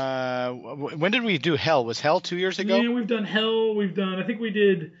 When did we do Hell? Was Hell 2 years ago? Yeah, we've done Hell. I think we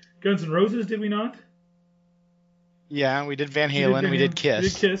did Guns N' Roses, did we not? Yeah, we did Van Halen, we did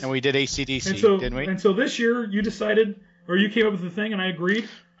Kiss, and we did AC/DC, didn't we? And so this year you decided, or you came up with the thing, and I agreed,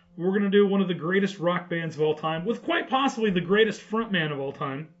 we're going to do one of the greatest rock bands of all time, with quite possibly the greatest frontman of all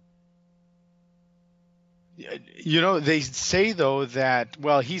time. They say, though, that,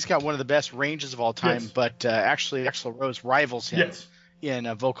 he's got one of the best ranges of all time, yes. But actually Axl Rose rivals him. Yes. In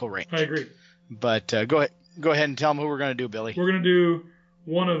a vocal range. I agree. But go ahead and tell them who we're going to do, Billy. We're going to do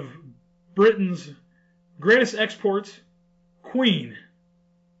one of Britain's greatest exports, Queen.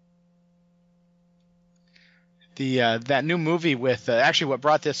 That new movie with actually what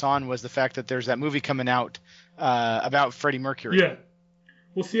brought this on was the fact that there's that movie coming out about Freddie Mercury. Yeah,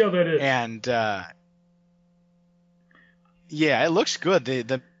 we'll see how that is. And it looks good.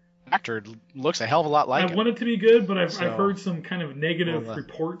 The actor looks a hell of a lot like him. I want it to be good, but I've heard some kind of negative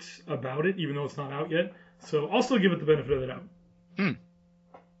reports about it, even though it's not out yet. So I'll still give it the benefit of the doubt.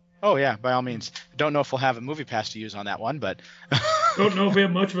 Oh yeah, by all means. Don't know if we'll have a movie pass to use on that one, but don't know if we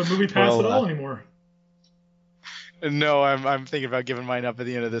have much of a movie pass at all anymore. No, I'm thinking about giving mine up at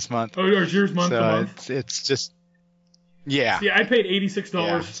the end of this month. Oh, is yours month to month? It's just yeah. See, I paid $86.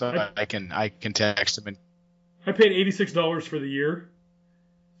 Yeah, so I can text him. I paid $86 for the year.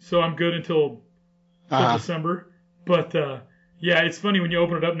 So I'm good until December. But, it's funny when you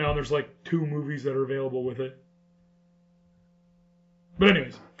open it up now and there's like 2 movies that are available with it. But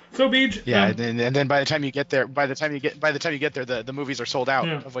anyways, so Beej. Yeah, and then by the time you get there, the movies are sold out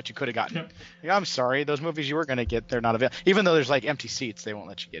of what you could have gotten. Yeah. I'm sorry, those movies you were going to get, they're not available. Even though there's like empty seats, they won't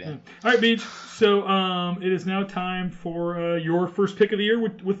let you get in. All right, Beej. So it is now time for your first pick of the year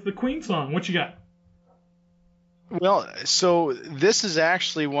with the Queen song. What you got? Well, so this is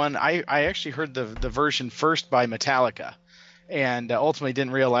actually one I actually heard the version first by Metallica, and ultimately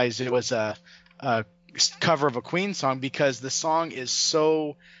didn't realize it was a cover of a Queen song because the song is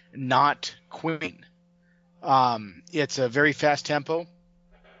so not Queen. It's a very fast tempo,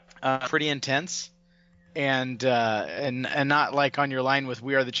 pretty intense, and not like On Your Line with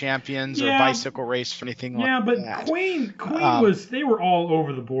We Are the Champions or Bicycle Race or anything like that. Yeah, but Queen they were all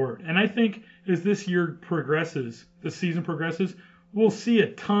over the board, and I think as this year progresses, the season progresses, we'll see a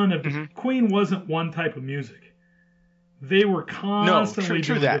ton of Queen wasn't one type of music. They were constantly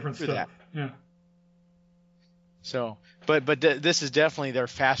doing different stuff. Yeah. So, but this is definitely their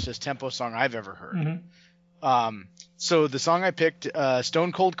fastest tempo song I've ever heard. So the song I picked,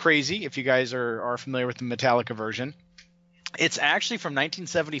 Stone Cold Crazy, if you guys are familiar with the Metallica version, it's actually from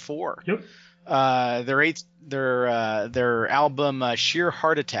 1974. Yep. Their album Sheer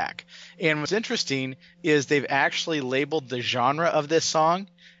Heart Attack. And what's interesting is they've actually labeled the genre of this song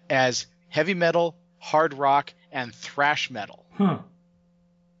as heavy metal, hard rock, and thrash metal.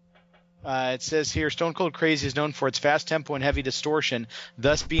 It says here, Stone Cold Crazy is known for its fast tempo and heavy distortion,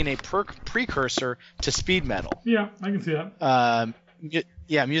 thus being a precursor to speed metal. Yeah, I can see that.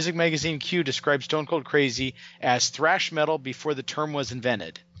 Music Magazine Q describes Stone Cold Crazy as thrash metal before the term was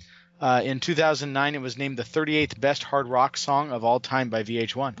invented. In 2009, it was named the 38th best hard rock song of all time by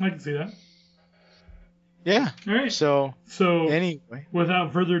VH1. I can see that. Yeah. All right. So anyway,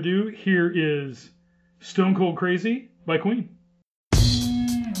 without further ado, here is Stone Cold Crazy by Queen.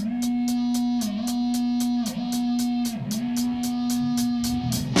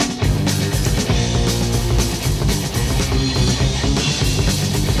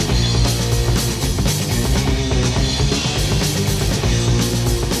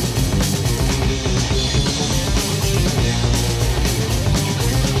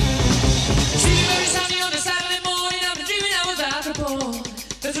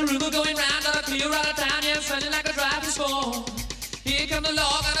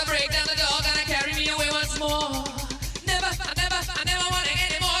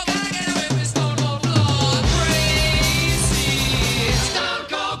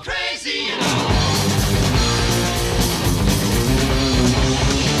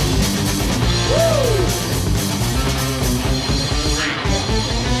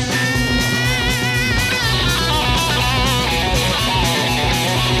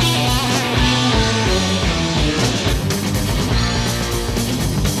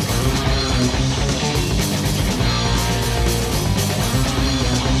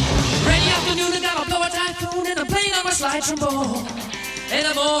 trombone.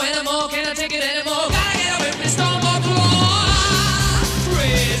 Anymore, can't I take it anymore? Gotta get away from the storm or blow.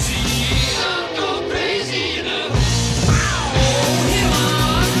 Crazy, don't go crazy, you know. Oh, hit 'em on.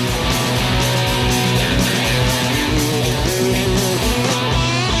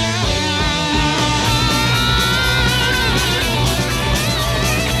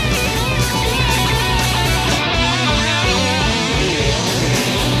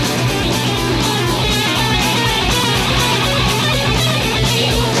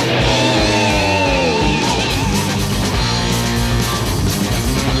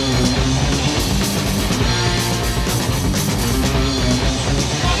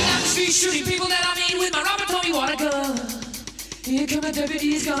 Shooting people that I mean with my Robert Tommy water gun. Here come the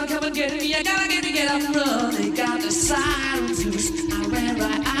deputies, gonna come and get me. I gotta get up and run. They got the sirens loose. I ran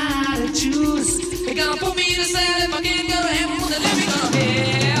right out of juice. They gonna put me in a cell if I can't go to heaven. Then let me go to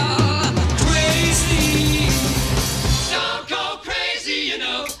hell. Crazy, don't go crazy, you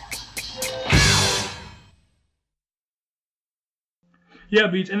know. Yeah,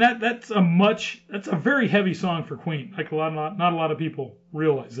 Beach, and that's a very heavy song for Queen. Like not a lot of people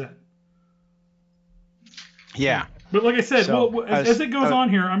realize that. Yeah. But like I said, So, as it goes on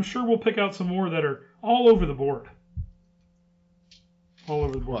here, I'm sure we'll pick out some more that are all over the board. All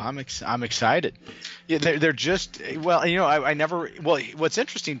over the board. Well, I'm excited. Yeah, they're just I never. Well, what's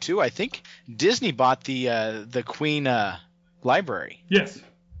interesting too, I think Disney bought the Queen library. Yes.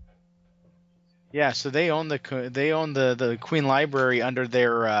 Yeah, so they own the Queen library under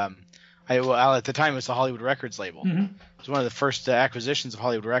their at the time it was the Hollywood Records label. Mm-hmm. It was one of the first acquisitions of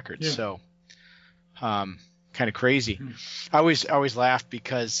Hollywood Records. Yeah. So, kind of crazy. I always laughed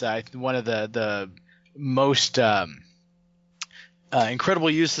because one of the most incredible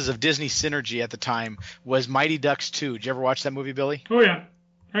uses of Disney synergy at the time was Mighty Ducks 2. Did you ever watch that movie, Billy? Oh yeah,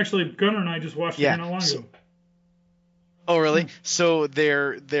 actually, Gunnar and I just watched it not long ago. Oh really? So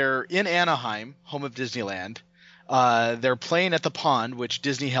they're in Anaheim, home of Disneyland. They're playing at the pond, which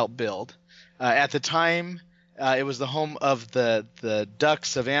Disney helped build. At the time, it was the home of the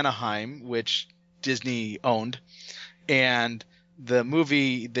Ducks of Anaheim, which Disney owned, and the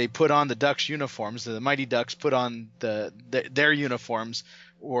movie they put on the Ducks uniforms. The Mighty Ducks put on their uniforms,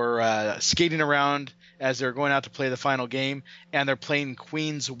 or skating around as they're going out to play the final game, and they're playing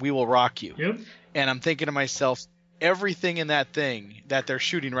Queen's "We Will Rock You." Yep. And I'm thinking to myself, everything in that thing that they're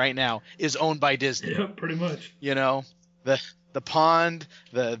shooting right now is owned by Disney. Yep, pretty much. You know, the pond,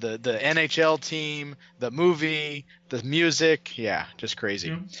 the NHL team, the movie, the music, yeah, just crazy.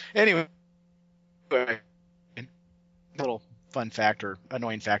 Yeah. Anyway, little fun fact or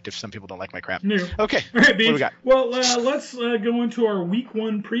annoying fact if some people don't like my crap. Yeah. Okay, All right, what do we got? Well, let's go into our Week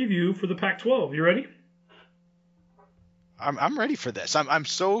 1 preview for the Pac-12. You ready? I'm ready for this. I'm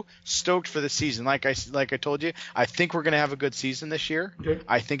so stoked for the season. Like I told you, I think we're going to have a good season this year. Okay.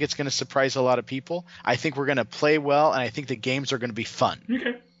 I think it's going to surprise a lot of people. I think we're going to play well, and I think the games are going to be fun.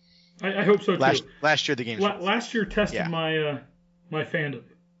 Okay. I hope so too. Last year the games. Last year tested my fandom.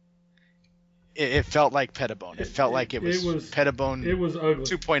 It felt like Pettibone. It felt like it was Pettibone. It was ugly.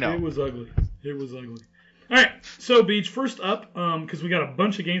 2.0. It was ugly. It was ugly. All right. So Beach, first up, because we got a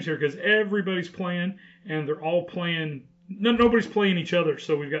bunch of games here because everybody's playing and they're all playing. Nobody's playing each other,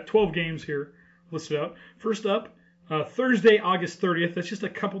 so we've got 12 games here listed out. First up, Thursday, August 30th. That's just a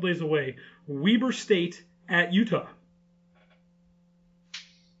couple days away. Weber State at Utah.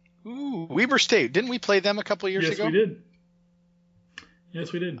 Ooh, Weber State. Didn't we play them a couple years ago?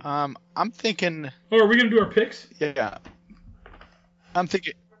 Yes, we did. I'm thinking. Oh, are we going to do our picks? Yeah. I'm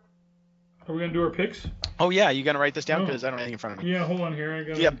thinking. Are we going to do our picks? Oh, yeah. You going to write this down? Because I don't have anything in front of me. Yeah, hold on here. I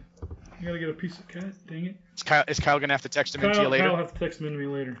got to get a piece of cat. Dang it. Is Kyle going to have to text him into you later? Kyle will have to text him into me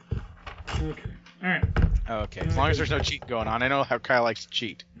later. Okay. All right. Okay. As long as there's no cheating going on. I know how Kyle likes to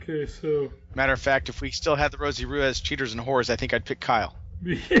cheat. Okay, so. Matter of fact, if we still had the Rosie Ruiz cheaters and whores, I think I'd pick Kyle.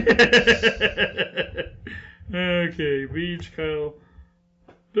 Okay, Beach, Kyle,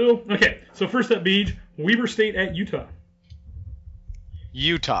 Bill. Okay, so first up, Beach, Weber State at Utah.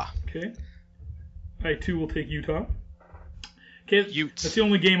 Utah. Okay. I, too, will take Utah. Okay, Utes. That's the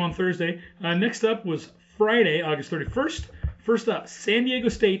only game on Thursday. Next up was Friday, August 31st. First up, San Diego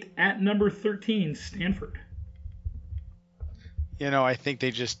State at number 13, Stanford. You know, I think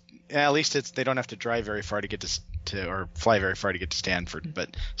they just, at least they don't have to drive very far to get to or fly very far to get to Stanford,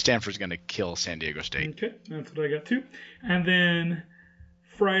 but Stanford's going to kill San Diego State. Okay, that's what I got too. And then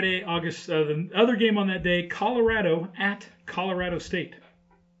Friday, August, the other game on that day, Colorado at Colorado State.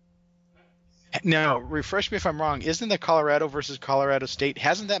 Now, refresh me if I'm wrong. Isn't the Colorado versus Colorado State,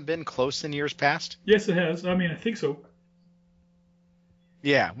 hasn't that been close in years past? Yes, it has. I mean, I think so.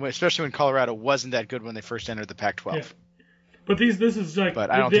 Yeah, especially when Colorado wasn't that good when they first entered the Pac-12. But this is like But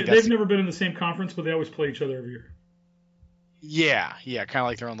I don't think they've never been in the same conference, but they always play each other every year. Yeah, kind of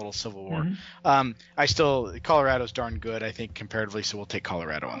like their own little civil war. Mm-hmm. Colorado's darn good, I think, comparatively, so we'll take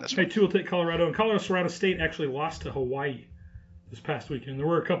Colorado on this one. I too will take Colorado, and Colorado State actually lost to Hawaii this past weekend. There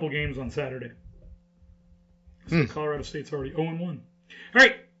were a couple games on Saturday. So Colorado State's already 0-1. All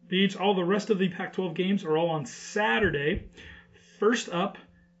right, Beach, all the rest of the Pac-12 games are all on Saturday. First up,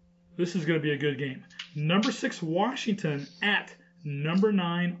 this is going to be a good game. Number 6 Washington at number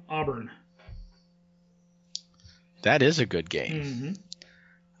 9 Auburn. That is a good game.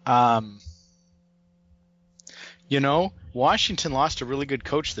 Mm-hmm. Washington lost a really good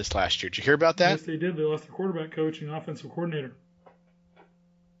coach this last year. Did you hear about that? Yes, they did. They lost their quarterback coach and offensive coordinator.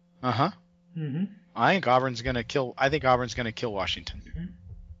 Uh-huh. Mm-hmm. I think Auburn's going to kill Washington. Okay.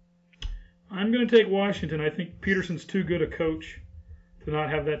 I'm going to take Washington. I think Peterson's too good a coach to not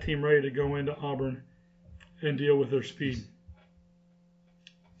have that team ready to go into Auburn and deal with their speed.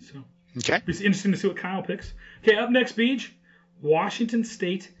 So, Okay. it's interesting to see what Kyle picks. Okay, up next, Beach, Washington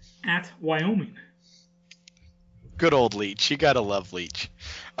State at Wyoming. Good old Leach. You got to love Leach.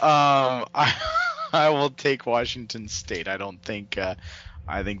 I will take Washington State. I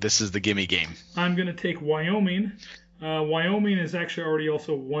think this is the gimme game. I'm going to take Wyoming. Wyoming is actually already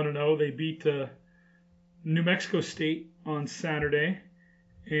also 1-0. They beat New Mexico State on Saturday.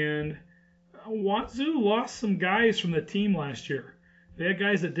 And Wazoo lost some guys from the team last year. They had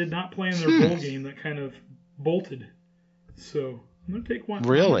guys that did not play in their bowl game that kind of bolted. So I'm going to take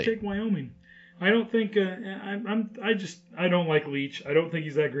Wyoming. I don't think I don't like Leach. I don't think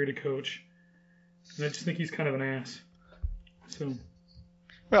he's that great a coach. And I just think he's kind of an ass. So.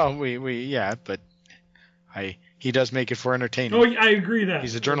 Well, but he does make it for entertainment. Oh, I agree that.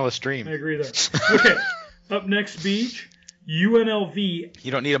 He's a journalist's dream. I agree that. Okay, up next, Beach, UNLV.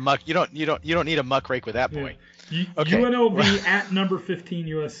 You don't need a muck. You don't need a muck rake with that boy. Yeah. Okay. UNLV at number 15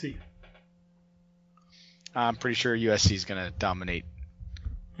 USC. I'm pretty sure USC is going to dominate.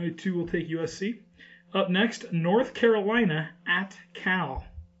 I too will take USC. Up next, North Carolina at Cal.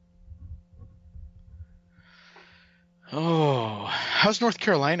 Oh, how's North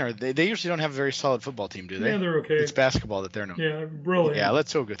Carolina? They usually don't have a very solid football team, do they? Yeah, they're okay. It's basketball that they're known. Yeah, really. Yeah,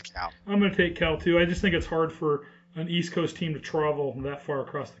 let's go with Cal. I'm going to take Cal too. I just think it's hard for an East Coast team to travel that far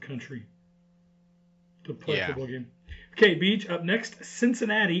across the country to play a football game. Okay, Beach, up next,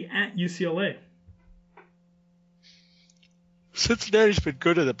 Cincinnati at UCLA. Cincinnati's been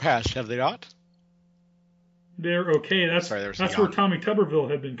good in the past, have they not? They're okay. That's where Tommy Tuberville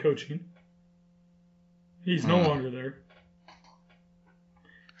had been coaching. He's no longer there.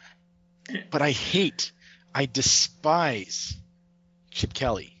 But I despise Chip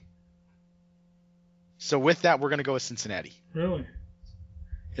Kelly. So with that, we're going to go with Cincinnati. Really?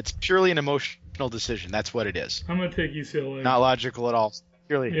 It's purely an emotional decision. That's what it is. I'm going to take UCLA. Not logical at all.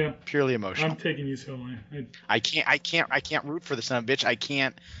 Purely emotional. I'm taking UCLA. I can't root for the son of a bitch. I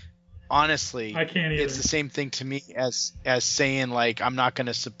can't. Honestly, I can't either. It's the same thing to me as saying like I'm not going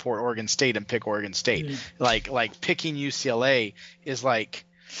to support Oregon State and pick Oregon State. Mm-hmm. Like picking UCLA is like,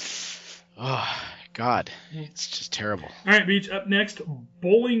 oh God, it's just terrible. All right, Beach. Up next,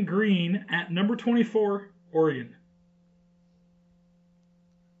 Bowling Green at number 24, Oregon.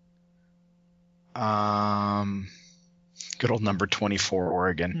 Good old number 24,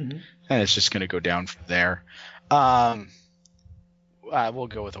 Oregon, mm-hmm. and it's just going to go down from there. We'll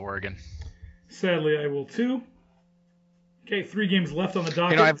go with Oregon. Sadly, I will too. Okay, 3 games left on the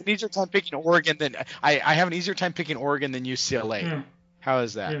docket. I have an easier time picking Oregon than I have an easier time picking Oregon than UCLA. Yeah. How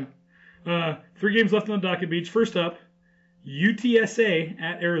is that? Yeah. 3 games left on the docket, Beach. First up, UTSA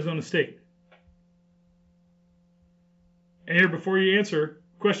at Arizona State. And here, before you answer,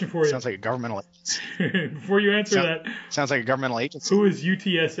 question for you. Sounds like a governmental agency. Before you answer that. Sounds like a governmental agency. Who is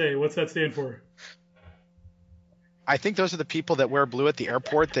UTSA? What's that stand for? I think those are the people that wear blue at the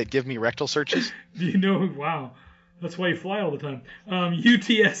airport that give me rectal searches. Do you know? Wow. That's why you fly all the time.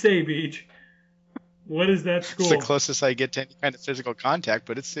 UTSA, Beach. What is that school? It's the closest I get to any kind of physical contact,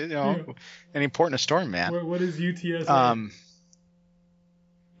 but it's any port in a storm, man. What is UTSA?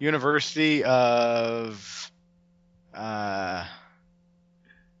 University of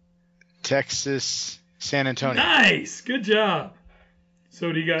Texas, San Antonio. Nice. Good job. So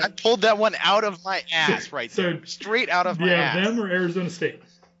do you got? I pulled that one out of my ass there. Straight out of my ass. Yeah, them or Arizona State?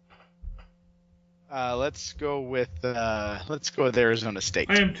 Let's go with Arizona State.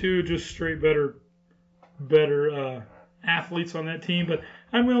 I am too, just straight better athletes on that team. But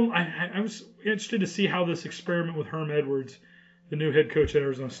I was interested to see how this experiment with Herm Edwards, the new head coach at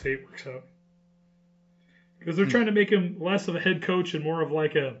Arizona State, works out. Because they're trying to make him less of a head coach and more of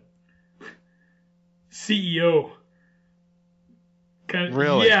like a CEO kind of,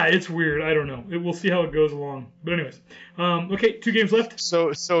 Really? Yeah, it's weird. I don't know. We'll see how it goes along. But anyways, okay, 2 games left.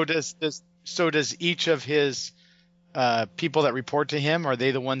 So does each of his people that report to him, are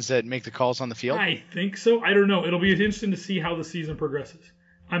they the ones that make the calls on the field? I think so. I don't know. It'll be interesting to see how the season progresses.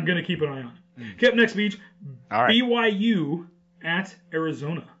 I'm going to keep an eye on it. Okay, up next, Beach. All right. BYU at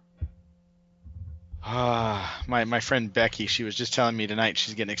Arizona. My friend Becky, she was just telling me tonight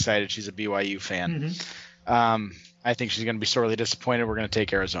she's getting excited. She's a BYU fan. Mm-hmm. I think she's going to be sorely disappointed. We're going to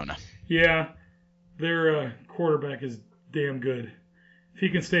take Arizona. Yeah, their quarterback is damn good. If he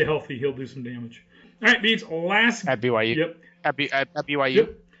can stay healthy, he'll do some damage. All right, Beats, last... At BYU? Yep. At BYU?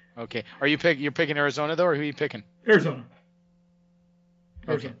 Yep. Okay. You're picking Arizona, though, or who are you picking? Arizona.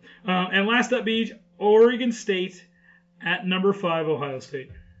 Okay. And last up, Beach, Oregon State at number 5, Ohio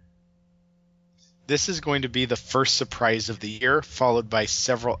State. This is going to be the first surprise of the year, followed by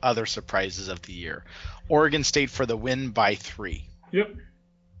several other surprises of the year. Oregon State for the win by 3. Yep.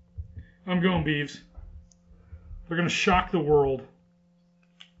 I'm going Beavs. They're going to shock the world.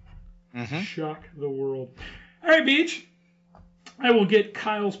 Mm-hmm. Shock the world. All right, Beach. I will get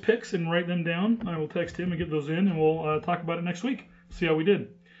Kyle's picks and write them down. I will text him and get those in, and we'll talk about it next week. See how we did.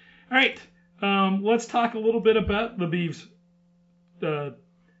 All right. Let's talk a little bit about the Beavs'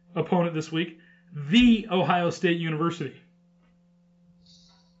 opponent this week, The Ohio State University.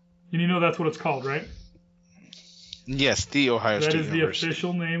 And you know that's what it's called, right? Yes, The Ohio State University. That is the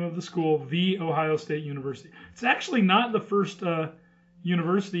official name of the school, The Ohio State University. It's actually not the first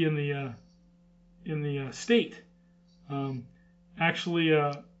university in the state.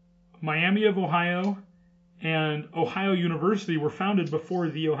 Actually, Miami of Ohio and Ohio University were founded before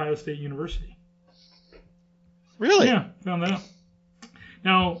The Ohio State University. Really? Yeah, found that out.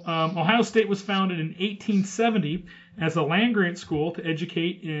 Now, Ohio State was founded in 1870 as a land-grant school to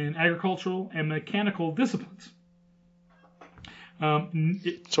educate in agricultural and mechanical disciplines.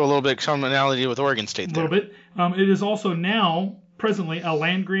 So a little bit commonality with Oregon State there. A little bit. It is also now, presently, a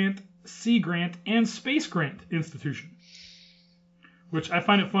land-grant, sea grant, and space grant institution. Which I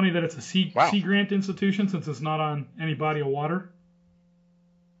find it funny that it's a sea grant institution since it's not on any body of water.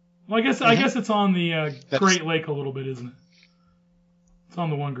 Well, I guess it's on the Great Lake a little bit, isn't it? It's on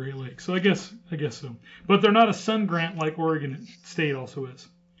the one Great Lake, so I guess so. But they're not a sun grant like Oregon State also is.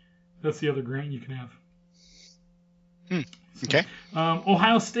 That's the other grant you can have. Okay.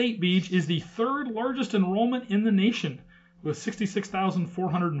 Ohio State, Beach, is the third largest enrollment in the nation with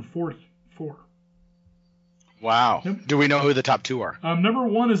 66,444. Wow. Yep. Do we know who the top 2 are? Number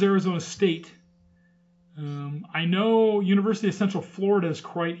 1 is Arizona State. I know University of Central Florida is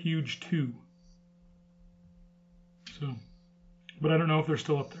quite huge too. So, but I don't know if they're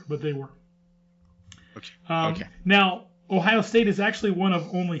still up there, but they were. Okay. Now, Ohio State is actually one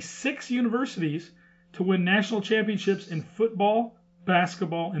of only 6 universities to win national championships in football,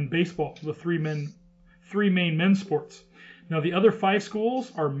 basketball, and baseball, the three main men's sports. Now, the other 5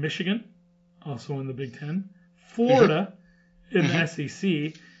 schools are Michigan, also in the Big Ten, Florida in the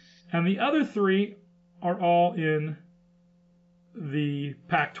SEC, and the other 3 are all in the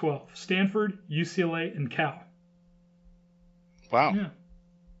Pac-12, Stanford, UCLA, and Cal. Wow. Yeah.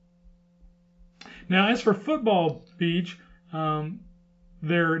 Now, as for football, Beach,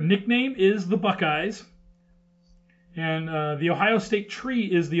 their nickname is the Buckeyes, and the Ohio State tree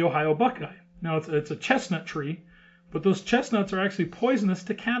is the Ohio Buckeye. Now, it's a chestnut tree, but those chestnuts are actually poisonous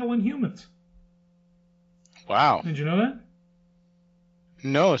to cattle and humans. Wow. Did you know that?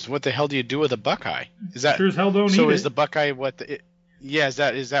 No. So what the hell do you do with a Buckeye? Is that sure as hell don't eat so? it. Is the Buckeye what? Is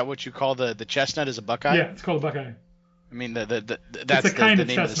that what you call the chestnut? Is a Buckeye? Yeah, it's called a Buckeye. I mean, that's the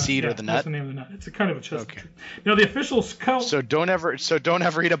name of the seed or the nut. That's the name of the nut. It's a kind of a chestnut tree. Now the official scout. So don't ever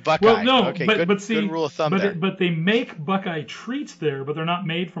eat a Buckeye. Well, no, okay, but see, good rule of thumb there. But they make Buckeye treats there, but they're not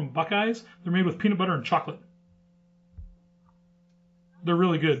made from Buckeyes. They're made with peanut butter and chocolate. They're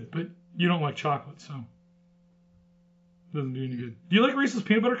really good, but you don't like chocolate, so it doesn't do any good. Do you like Reese's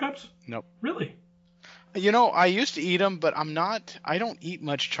peanut butter cups? Nope. Really? You know, I used to eat them, but I don't eat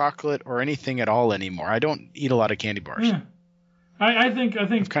much chocolate or anything at all anymore. I don't eat a lot of candy bars. Yeah. I think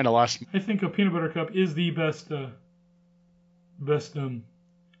I've kind of lost. I think a peanut butter cup is the best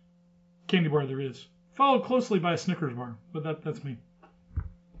candy bar there is. Followed closely by a Snickers bar, but that's me.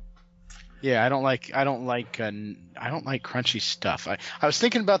 Yeah, I don't like crunchy stuff. I was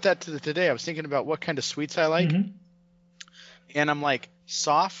thinking about that today. I was thinking about what kind of sweets I like, and I'm like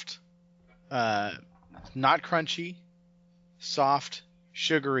soft, not crunchy, soft,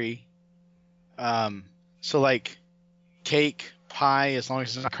 sugary. So like cake, pie, as long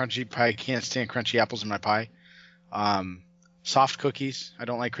as it's not crunchy pie. I can't stand crunchy apples in my pie. Soft cookies. I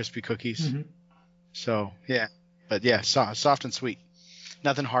don't like crispy cookies. So yeah, but yeah, soft and sweet.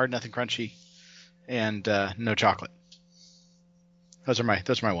 nothing hard, nothing crunchy, and no chocolate. Those are my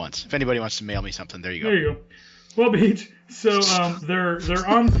wants. If anybody wants to mail me something, there you go. There you go. Well, Beach, so their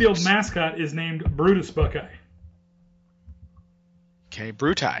on-field mascot is named Brutus Buckeye. Okay,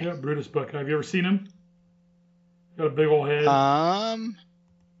 Bruti. Yeah, Brutus Buckeye. Have you ever seen him? Got a big old head. And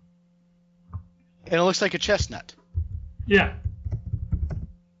it looks like a chestnut. Yeah.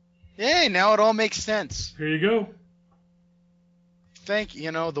 Yay, now it all makes sense. Here you go.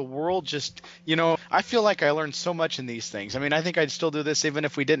 The world just, I feel like I learned so much in these things. I mean, I think I'd still do this even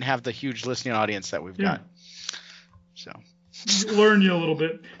if we didn't have the huge listening audience that we've got. So. Learn you a little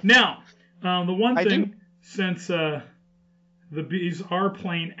bit. Now, the one thing, since the Bees are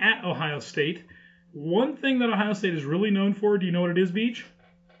playing at Ohio State, one thing that Ohio State is really known for, do you know what it is, Beach?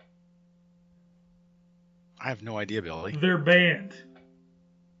 I have no idea, Billy. Their band.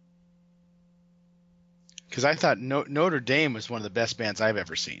 Because I thought Notre Dame was one of the best bands I've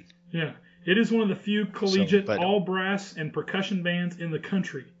ever seen. Yeah. It is one of the few collegiate all-brass and percussion bands in the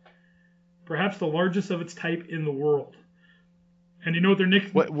country. Perhaps the largest of its type in the world. And you know what their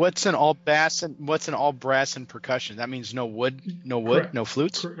nickname... What's an all-brass and percussion? That means no wood? Correct. No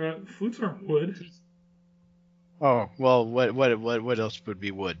flutes? Flutes aren't wood. Oh, well, what else would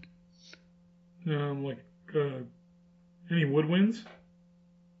be wood? Any woodwinds?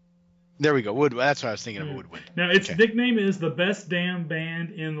 There we go. Wood. That's what I was thinking of. Woodwind. Now, its nickname is the best damn band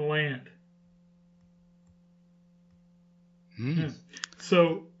in the land. Yeah.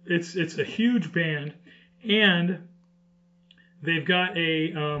 So it's a huge band, and they've got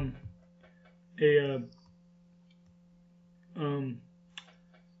a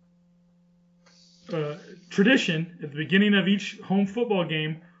tradition at the beginning of each home football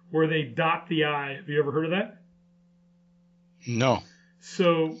game where they dot the I. Have you ever heard of that? No.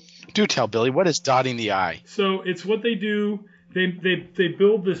 So do tell, Billy. What is dotting the I? So it's what they do. They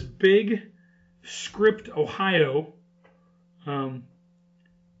build this big script Ohio that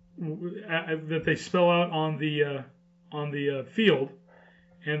they spell out on the field,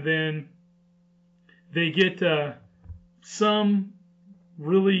 and then they get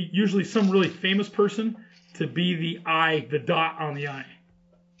usually some really famous person to be the dot on the I.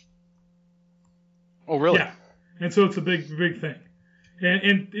 Oh, really? Yeah. And so it's a big thing.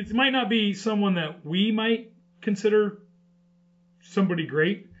 And it might not be someone that we might consider somebody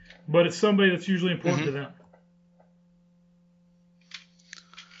great, but it's somebody that's usually important to them.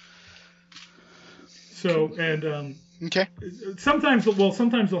 So, and okay. Sometimes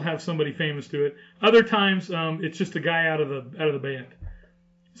they'll have somebody famous do it. Other times, it's just a guy out of the band.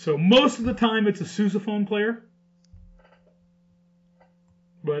 So most of the time, it's a sousaphone player.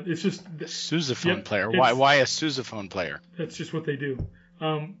 But it's just sousaphone player. Why a sousaphone player? That's just what they do.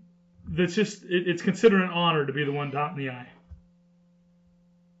 That's just it's considered an honor to be the one dotting the I.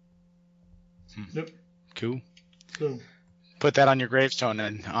 Yep. Cool. So put that on your gravestone,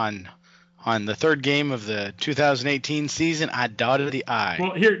 and on the third game of the 2018 season, I dotted the I.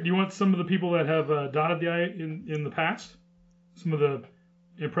 Well, here, do you want some of the people that have dotted the I in the past? Some of the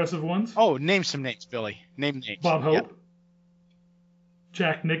impressive ones? Oh, name some names, Billy. Name names. Bob Hope. Yep.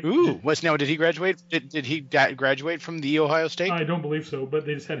 Jack Nick. Ooh, did he graduate? Did he graduate from the Ohio State? I don't believe so, but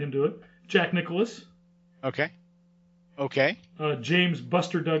they just had him do it. Jack Nicklaus. Okay. James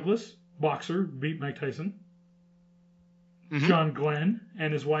Buster Douglas, boxer, beat Mike Tyson. Mm-hmm. John Glenn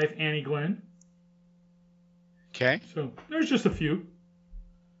and his wife Annie Glenn. Okay. So there's just a few.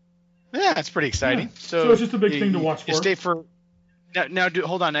 Yeah, that's pretty exciting. Yeah. So it's just a big thing to watch for. Stay for. Now,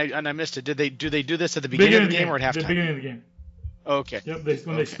 hold on, I missed it. Do they do this at the beginning of the game or at halftime? The beginning of the game. Okay. Yep.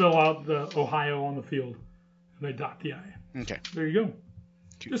 They spell out the Ohio on the field, and they dot the I. Okay. There you go.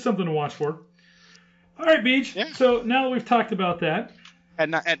 Just something to watch for. All right, Beach. Yeah. So now that we've talked about that. At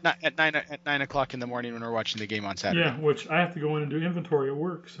 9 o'clock in the morning when we're watching the game on Saturday. Yeah, which I have to go in and do inventory at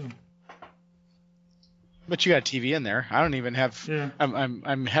work. So. But you got a TV in there. I don't even have. Yeah.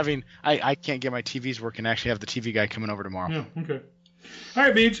 I can't get my TVs working. I actually have the TV guy coming over tomorrow. Yeah. Okay. All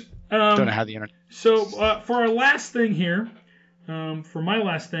right, Beach. Don't know how the internet. So for our last thing here, for my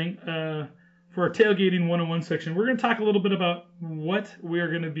last thing, for our tailgating 101 section, we're going to talk a little bit about what we are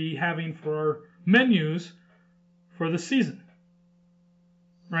going to be having for our menus for the season.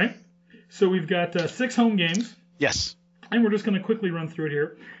 Right? So we've got 6 home games. Yes. And we're just going to quickly run through it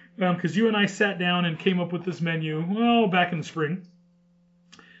here. Because you and I sat down and came up with this menu, back in the spring.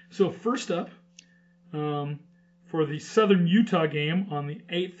 So first up, for the Southern Utah game on the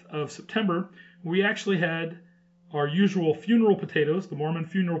 8th of September, we actually had our usual funeral potatoes, the Mormon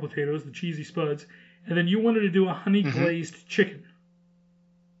funeral potatoes, the cheesy spuds. And then you wanted to do a honey glazed chicken.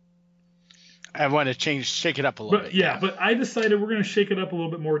 I want to shake it up a little bit. Yeah, but I decided we're going to shake it up a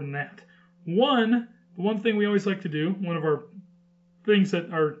little bit more than that. One thing we always like to do, one of our things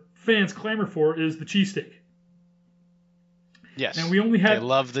that our fans clamor for, is the cheesesteak. Yes. And we only had, I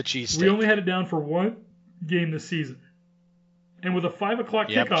love the cheesesteak. We only had it down for one game this season. And with a 5 o'clock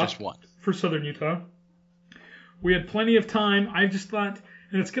kickoff for Southern Utah, we had plenty of time. I just thought,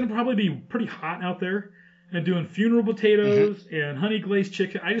 and it's going to probably be pretty hot out there, and doing funeral potatoes and honey glazed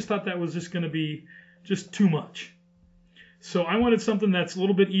chicken, I just thought that was just going to be just too much. So I wanted something that's a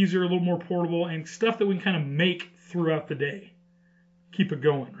little bit easier, a little more portable, and stuff that we can kind of make throughout the day. Keep it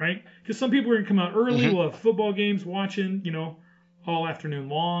going, right? Because some people are going to come out early. We'll have football games watching, all afternoon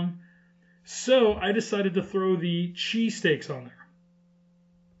long. So I decided to throw the cheesesteaks on there.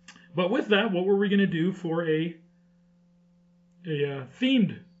 But with that, what were we going to do for a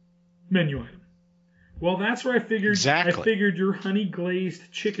themed menu item? Well, that's where I figured your honey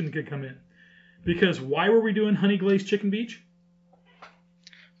glazed chicken could come in. Because why were we doing honey glazed chicken, Beach?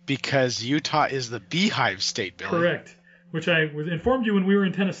 Because Utah is the beehive state, Billy. Correct. Which I was informed you when we were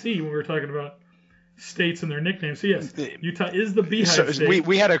in Tennessee when we were talking about states and their nicknames. So yes, Utah is the beehive state.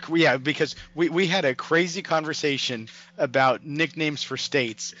 We had a crazy conversation about nicknames for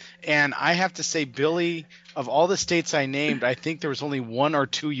states, and I have to say, Billy, of all the states I named, I think there was only 1 or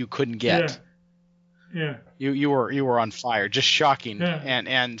 2 you couldn't get. Yeah. You were on fire, just shocking. Yeah.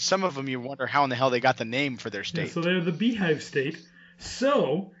 And some of them you wonder how in the hell they got the name for their state. Yeah, so they're the beehive state.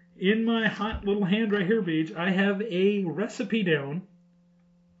 So in my hot little hand right here, Beach, I have a recipe down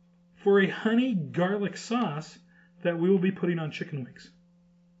for a honey garlic sauce that we will be putting on chicken wings.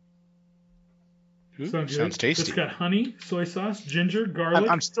 Ooh, sounds tasty. It's got honey, soy sauce, ginger,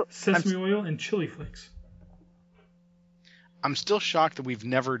 garlic, sesame oil, and chili flakes. I'm still shocked that we've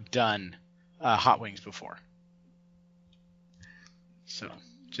never done hot wings before. So,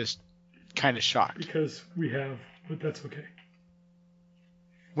 just kind of shocked. Because we have, but that's okay.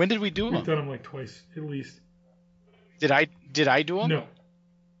 When did we do them? We've done them like twice, at least. Did I do them? No.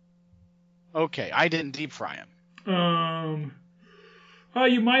 Okay, I didn't deep fry them.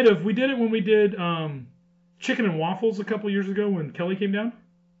 You might have. We did it when we did chicken and waffles a couple years ago when Kelly came down.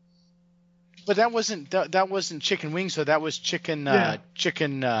 But that wasn't chicken wings, so that was chicken.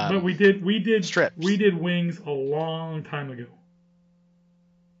 Chicken. But we did strips. We did wings a long time ago.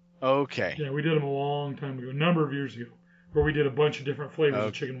 Okay. Yeah, we did them a long time ago, a number of years ago, where we did a bunch of different flavors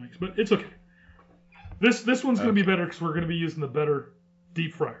of chicken wings. But it's okay. This one's going to be better because we're going to be using the better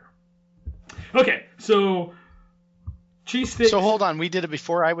deep fryer. Okay, so cheesesteaks. So hold on, we did it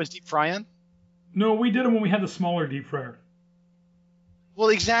before I was deep frying? No, we did them when we had the smaller deep fryer. Well,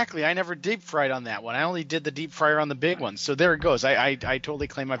 exactly. I never deep fried on that one. I only did the deep fryer on the big one. So there it goes. I totally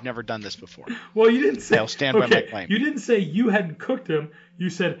claim I've never done this before. Well, you didn't say. I'll stand by my claim. You didn't say you hadn't cooked them. You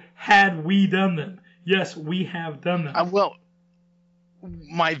said, had we done them? Yes, we have done them. Well,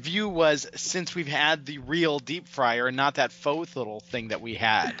 my view was since we've had the real deep fryer and not that faux little thing that we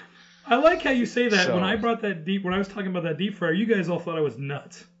had. I like how you say that. So, when I was talking about that deep fryer, you guys all thought I was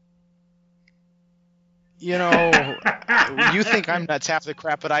nuts. You know, you think I'm nuts half the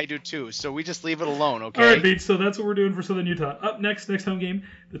crap, but I do too. So we just leave it alone, okay? All right, Beach. So that's what we're doing for Southern Utah. Up next home game,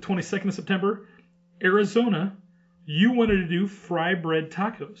 the 22nd of September, Arizona. You wanted to do fry bread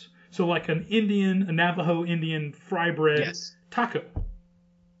tacos. So like a Navajo Indian fry bread taco.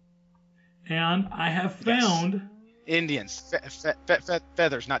 And I have found... Indians.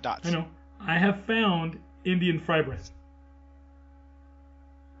 Feathers, not dots. I know. I have found Indian fry bread.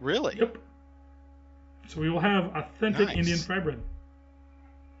 Really? Yep. So we will have authentic Indian fry bread.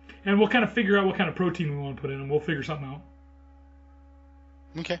 And we'll kind of figure out what kind of protein we want to put in, and we'll figure something out.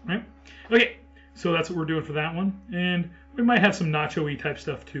 Okay. Right? Okay. So that's what we're doing for that one. And we might have some nacho-y type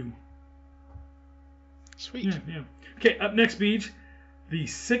stuff, too. Sweet. Yeah. Okay, up next, Beach. The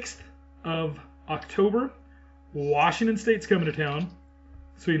 6th of October. Washington State's coming to town.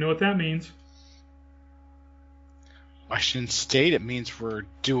 So you know what that means. Washington State, it means we're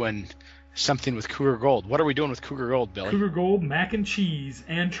doing something with Cougar Gold. What are we doing with Cougar Gold, Billy? Cougar Gold, mac and cheese,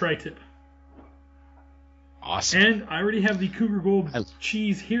 and tri-tip. Awesome. And I already have the Cougar Gold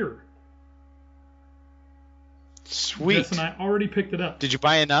cheese here. Sweet. Yes, and I already picked it up. Did you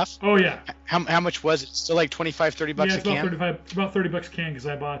buy enough? Oh, yeah. How much was it? Still like $25, $30 yeah, a can? It's about $30 a can because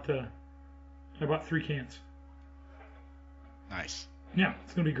I bought 3 cans. Nice. Yeah,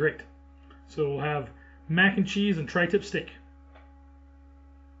 it's going to be great. So we'll have mac and cheese and tri-tip steak.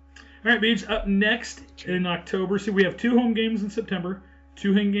 All right, Beach, up next in October. See, we have 2 home games in September,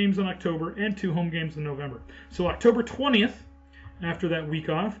 2 home games in October, and 2 home games in November. So October 20th, after that week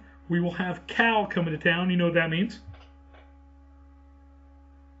off, we will have Cal coming to town. You know what that means?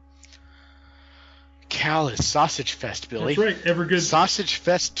 cow, it's Sausage Fest, Billy. That's right, Evergood. Sausage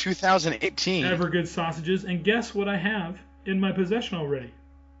Fest 2018. Evergood sausages. And guess what I have in my possession already?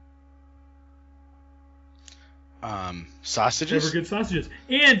 Sausages? Evergood sausages.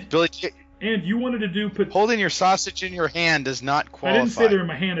 And Billy, you wanted to do... holding your sausage in your hand does not qualify. I didn't say they're in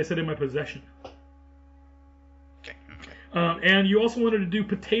my hand, I said in my possession. Okay. And you also wanted to do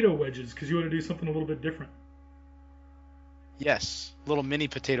potato wedges, because you want to do something a little bit different. Yes, little mini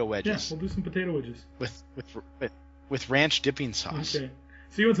potato wedges. Yeah, we'll do some potato wedges. With ranch dipping sauce. Okay.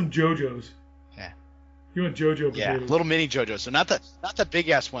 So you want some JoJo's? Yeah. You want JoJo potatoes? Yeah, little mini JoJo's. So not the big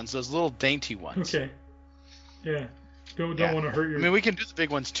ass ones, those little dainty ones. Okay. Yeah. Don't want to hurt your... I mean, we can do the big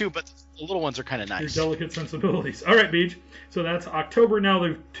ones too, but the little ones are kind of nice. Your delicate sensibilities. All right, Beach. So that's October. Now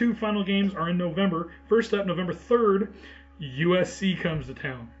the 2 final games are in November. First up, November 3rd, USC comes to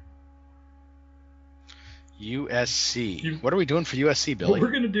town. USC. What are we doing for USC, Billy? Well, we're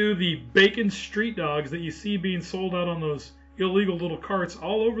going to do the bacon street dogs that you see being sold out on those illegal little carts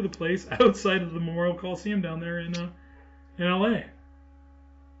all over the place outside of the Memorial Coliseum down there in L.A.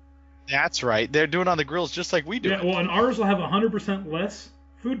 That's right. They're doing it on the grills just like we do. Yeah, well, and ours will have 100% less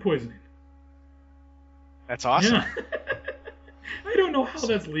food poisoning. That's awesome. Yeah. I don't know how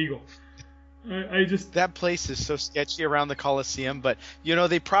that's legal. I just... That place is so sketchy around the Coliseum, but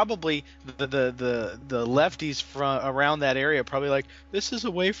they probably the lefties from around that area probably like, this is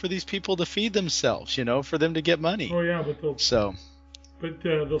a way for these people to feed themselves, for them to get money. Oh yeah, but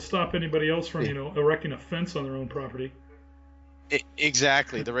they'll stop anybody else from erecting a fence on their own property.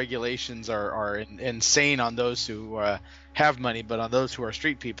 Exactly. The regulations are insane on those who have money, but on those who are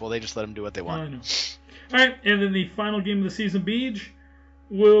street people, they just let them do what they want. I know. All right, and then the final game of the season, Beej,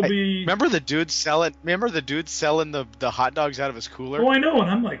 will be... Remember the dude selling the hot dogs out of his cooler? Oh, I know, and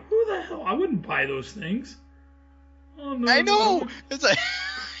I'm like, who the hell? I wouldn't buy those things. Oh, no, I know! It's like...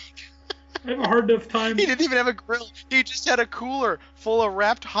 I have a hard enough time. He didn't even have a grill. He just had a cooler full of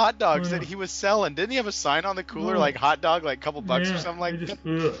wrapped hot dogs that he was selling. Didn't he have a sign on the cooler like hot dog, like a couple bucks or something like that?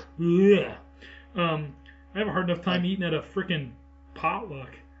 I have a hard enough time eating at a freaking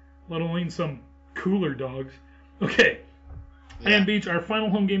potluck, let alone some cooler dogs. Okay. Yeah. And Beach, our final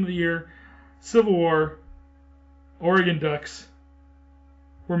home game of the year, Civil War, Oregon Ducks.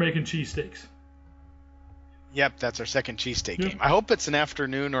 We're making cheesesteaks. Yep, that's our second cheesesteak game. I hope it's an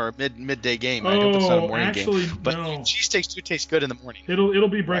afternoon or a midday game. I hope it's not a morning game. But no. Cheesesteaks do taste good in the morning. It'll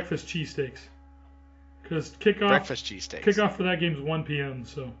be breakfast cheesesteaks. Because breakfast cheesesteaks. Kickoff for that game is 1 p.m.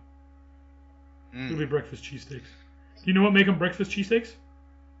 So it'll be breakfast cheesesteaks. Do you know what make them breakfast cheesesteaks?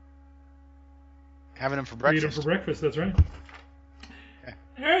 Having them for breakfast. Eat them for breakfast. That's right. Okay.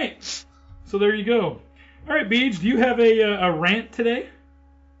 All right. So there you go. All right, Beej, do you have a rant today?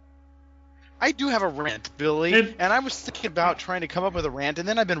 I do have a rant, Billy, and I was thinking about trying to come up with a rant, and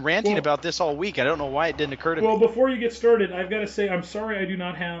then I've been ranting about this all week. I don't know why it didn't occur to me. Well, before you get started, I've got to say I'm sorry I do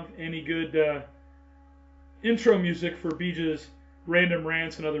not have any good intro music for Beej's random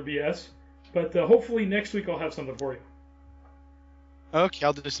rants and other BS, but hopefully next week I'll have something for you. Okay,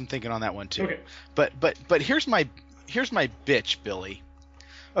 I'll do some thinking on that one too. Okay. But here's my bitch, Billy.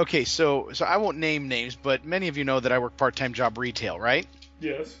 Okay, so I won't name names, but many of you know that I work part-time job retail, right?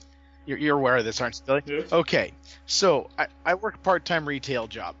 Yes. You're aware of this, aren't you, Billy? Yes. Okay, so I work a part-time retail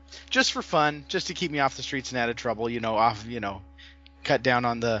job, just for fun, just to keep me off the streets and out of trouble. Cut down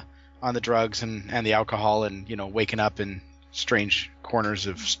on the drugs and the alcohol, and waking up in strange corners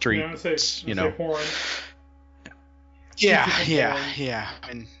of streets. Porn. Yeah,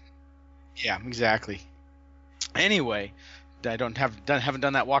 and yeah, exactly. Anyway, I haven't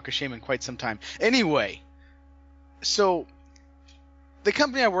done that walk of shame in quite some time. Anyway, so. The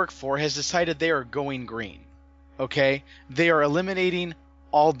company I work for has decided they are going green, okay? They are eliminating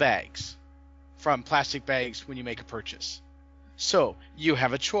all bags from plastic bags when you make a purchase. So you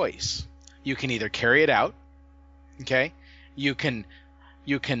have a choice. You can either carry it out, okay? You can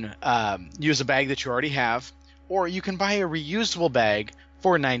use a bag that you already have, or you can buy a reusable bag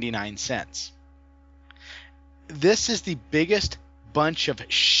for 99 cents. This is the biggest bunch of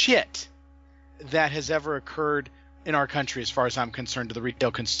shit that has ever occurred in our country, as far as I'm concerned, to the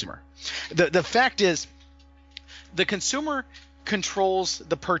retail consumer. The fact is, the consumer controls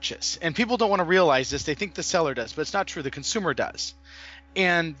the purchase, and people don't want to realize this. They think the seller does, but it's not true. The consumer does,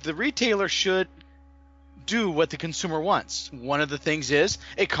 and the retailer should do what the consumer wants. One of the things is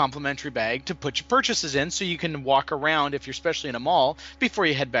a complimentary bag to put your purchases in, so you can walk around, if you're especially in a mall, before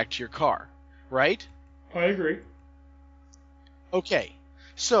you head back to your car, right? I agree. Okay,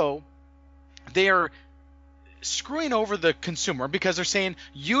 so they are screwing over the consumer because they're saying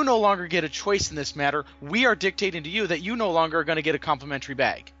you no longer get a choice in this matter. We are dictating to you that you no longer are going to get a complimentary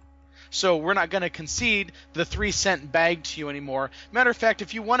bag. So we're not going to concede the 3-cent bag to you anymore. Matter of fact,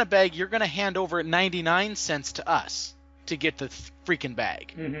 if you want a bag, you're going to hand over 99 cents to us to get the freaking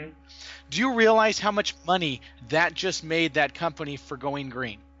bag. Mm-hmm. Do you realize how much money that just made that company for going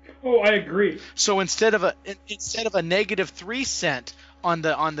green? Oh, I agree. So instead of a negative 3 cent on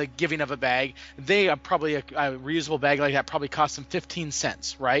the giving of a bag, they probably a reusable bag like that probably cost them 15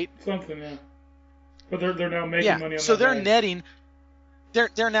 cents, right? Something, yeah. But they're now making money on so that they're bag. netting.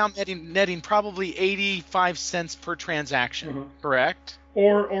 They're now netting probably 85 cents per transaction, correct?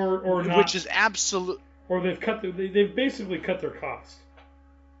 Or not, which is absolute. Or they've basically cut their cost.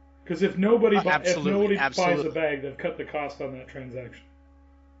 Because if nobody buys a bag, they've cut the cost on that transaction.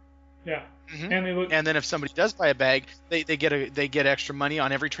 Yeah. Mm-hmm. And then if somebody does buy a bag, they get extra money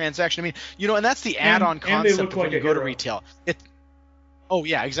on every transaction. I mean, and that's the add-on concept when you go to retail. Oh,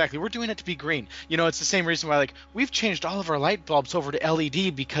 yeah, exactly. We're doing it to be green. It's the same reason why, we've changed all of our light bulbs over to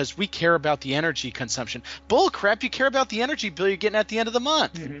LED because we care about the energy consumption. Bull crap, you care about the energy bill you're getting at the end of the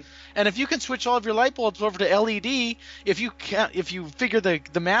month. Mm-hmm. And if you can switch all of your light bulbs over to LED, if you figure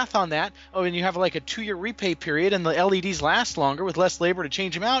the math on that, and you have a 2-year repay period and the LEDs last longer with less labor to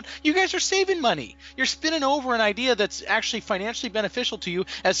change them out, you guys are saving money. You're spinning over an idea that's actually financially beneficial to you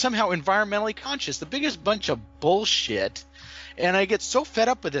as somehow environmentally conscious. The biggest bunch of bullshit. And I get so fed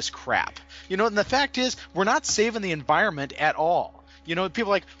up with this crap. And the fact is, we're not saving the environment at all. People are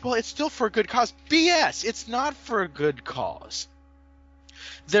like, well, it's still for a good cause. BS. It's not for a good cause.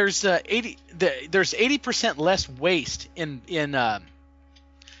 There's 80% less waste in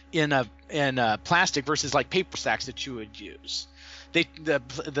plastic versus paper sacks that you would use.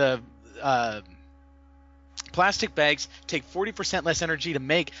 Plastic bags take 40% less energy to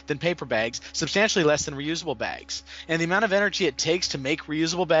make than paper bags, substantially less than reusable bags. And the amount of energy it takes to make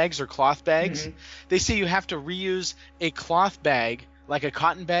reusable bags or cloth bags, they say you have to reuse a cloth bag, like a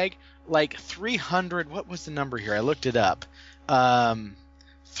cotton bag, 300, what was the number here? I looked it up.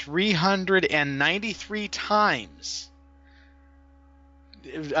 393 times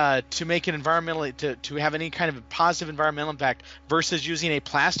to make it environmentally to have any kind of a positive environmental impact versus using a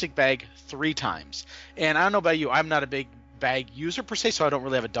plastic bag 3 times. And I don't know about you, I'm not a big bag user per se, so I don't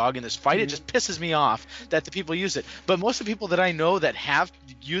really have a dog in this fight. It just pisses me off that the people use it. But most of the people that I know that have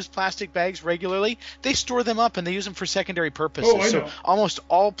used plastic bags regularly, they store them up and they use them for secondary purposes. Oh, I know. So almost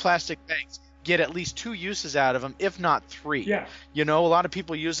all plastic bags get at least 2 uses out of them, if not 3. Yeah. A lot of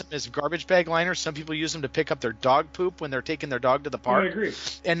people use them as garbage bag liners. Some people use them to pick up their dog poop when they're taking their dog to the park. I agree.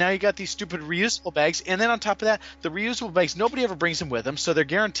 And now you got these stupid reusable bags. And then on top of that, the reusable bags, nobody ever brings them with them, so they're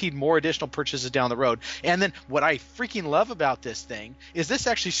guaranteed more additional purchases down the road. And then what I freaking love about this thing is this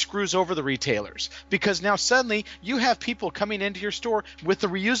actually screws over the retailers, because now suddenly you have people coming into your store with the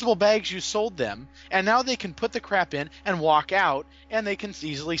reusable bags you sold them, and now they can put the crap in and walk out, and they can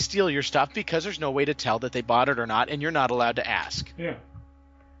easily steal your stuff because there's no way to tell that they bought it or not, and you're not allowed to ask. Yeah.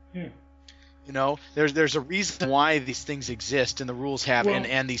 Yeah. There's a reason why these things exist, and the rules have,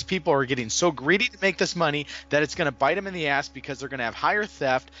 and these people are getting so greedy to make this money that it's going to bite them in the ass because they're going to have higher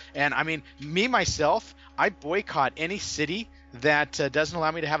theft. And I mean, myself, I boycott any city that doesn't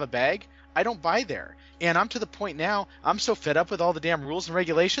allow me to have a bag. I don't buy there. And I'm to the point now, I'm so fed up with all the damn rules and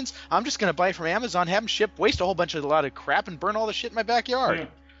regulations, I'm just going to buy from Amazon, have them shipped, waste a lot of crap, and burn all the shit in my backyard.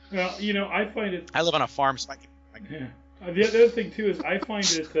 Yeah. Well, I find it... I live on a farm, so I can... Yeah. The other thing, too, is I find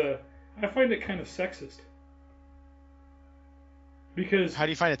it kind of sexist. Because... How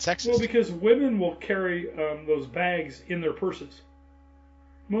do you find it sexist? Well, because women will carry those bags in their purses.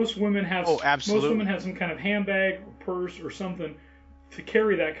 Most women have some kind of handbag or purse or something to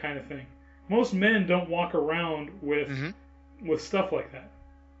carry that kind of thing. Most men don't walk around with stuff like that.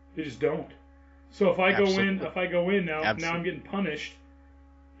 They just don't. So if I go in now I'm getting punished,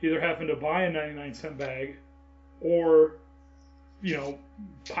 either having to buy a 99-cent bag, or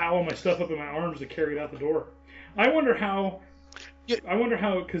pile all my stuff up in my arms to carry it out the door. I wonder how,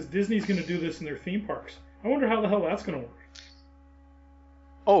 because Disney's going to do this in their theme parks. I wonder how the hell that's going to work.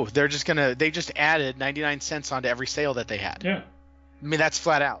 Oh, they just added 99 cents onto every sale that they had. Yeah. I mean, that's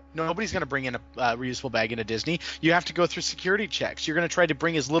flat out. Nobody's going to bring in a reusable bag into Disney. You have to go through security checks. You're going to try to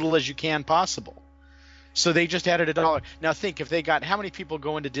bring as little as you can possible. So they just added $1. Now think, if they got, how many people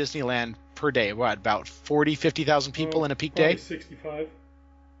go into Disneyland per day? What, about 40, 50,000 people in a peak day? 65.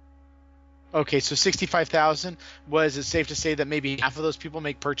 Okay, so 65,000. Was it safe to say that maybe half of those people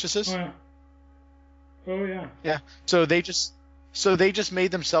make purchases? Oh yeah. Yeah. So they just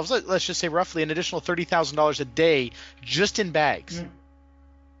made themselves, let's just say roughly an additional $30,000 a day just in bags.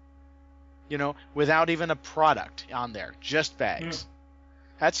 Yeah. Without even a product on there, just bags. Yeah.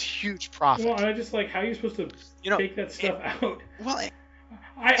 That's huge profit. Well, and I just how are you supposed to take that stuff out? Well,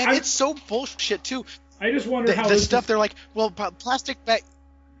 it's so bullshit too. I just wonder how the stuff they're like, well, plastic bag.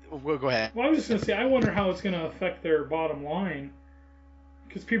 Well, go ahead. Well, I was just gonna say, I wonder how it's gonna affect their bottom line,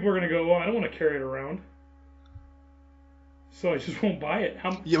 because people are gonna go, well, I don't want to carry it around, so I just won't buy it.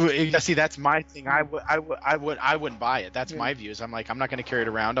 Yeah, see, that's my thing. I wouldn't buy it. That's my views. I'm like, I'm not gonna carry it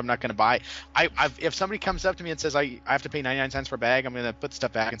around. I'm not gonna buy. If somebody comes up to me and says I have to pay 99 cents for a bag, I'm gonna put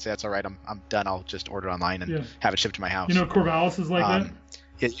stuff back and say that's all right. I'm done. I'll just order it online and have it shipped to my house. You know, Corvallis is like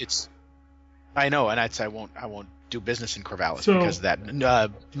that. I know, and I won't do business in Corvallis because of that.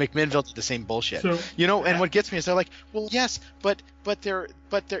 McMinnville did the same bullshit. So, and what gets me is they're like, well, yes, but they're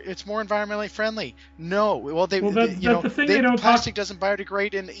it's more environmentally friendly. No, well plastic doesn't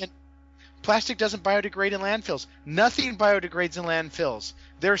biodegrade in plastic doesn't biodegrade in landfills. Nothing biodegrades in landfills.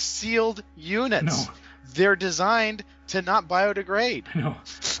 They're sealed units. No. They're designed to not biodegrade.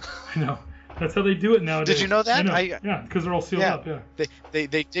 I know. That's how they do it nowadays. Did you know that? Yeah, because they're all sealed up. Yeah. They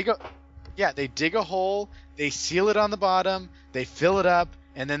dig a. Yeah, they dig a hole, they seal it on the bottom, they fill it up,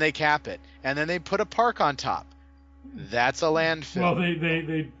 and then they cap it. And then they put a park on top. That's a landfill. Well,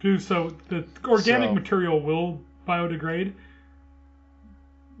 they do so. The organic material will biodegrade,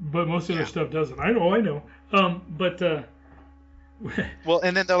 but most of the other stuff doesn't. I know. Well,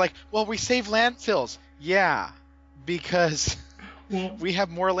 and then they're like, well, we save landfills. Yeah, because we have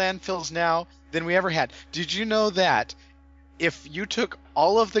more landfills now than we ever had. Did you know that if you took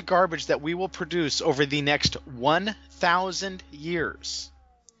all of the garbage that we will produce over the next 1,000 years,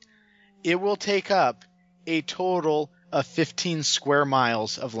 it will take up a total of 15 square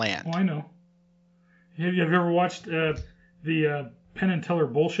miles of land? Oh, I know. Have you ever watched the Penn and Teller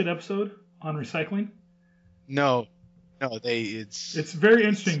bullshit episode on recycling? No, it's very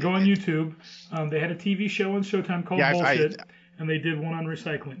interesting. Go on YouTube. They had a TV show on Showtime called Bullshit. And they did one on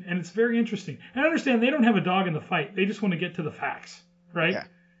recycling. And it's very interesting. And I understand they don't have a dog in the fight. They just want to get to the facts, right?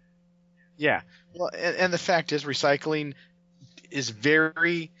 Yeah. Well, and the fact is recycling is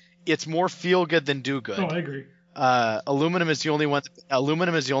it's more feel good than do good. Oh, I agree. Aluminum is the only one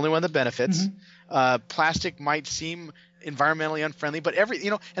that benefits. Mm-hmm. Plastic might seem environmentally unfriendly, but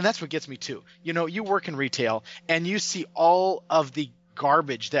and that's what gets me too. You work in retail and you see all of the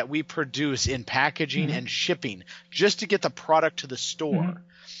garbage that we produce in packaging and shipping just to get the product to the store.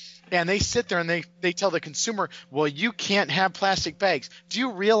 And they sit there and they tell the consumer, well, you can't have plastic bags. Do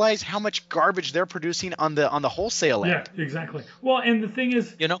you realize how much garbage they're producing on the wholesale end? Yeah, exactly. Well, and the thing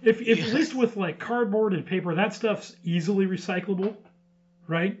is, if at least with like cardboard and paper, that stuff's easily recyclable,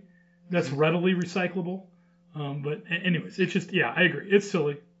 right? That's readily recyclable. But anyways, it's just, I agree. It's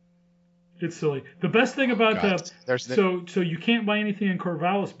silly. It's silly. The best thing about so you can't buy anything in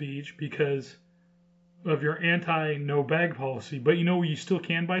Corvallis Beach because of your anti-no bag policy, but you still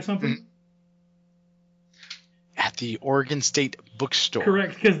can buy something? At the Oregon State Bookstore.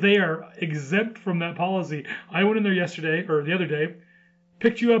 Correct, because they are exempt from that policy. I went in there the other day,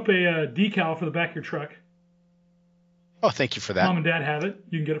 picked you up a decal for the back of your truck. Oh, thank you for that. Mom and Dad have it.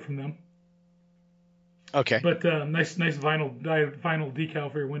 You can get it from them. Okay. But nice vinyl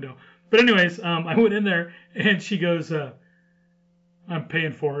decal for your window. But anyways, I went in there, and she goes, I'm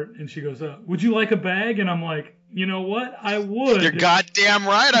paying for it. And she goes, would you like a bag? And I'm like, you know what? I would. You're goddamn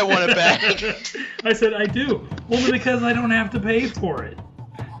right I want a bag. I said, I do. Only because I don't have to pay for it.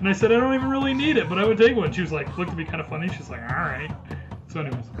 And I said, I don't even really need it, but I would take one. She was like, looked at me kind of funny. She's like, all right. So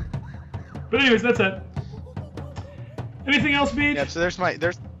anyways, that's it. Anything else, Beach? Yeah, so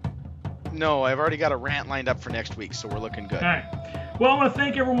no, I've already got a rant lined up for next week, so we're looking good. All right. Well, I want to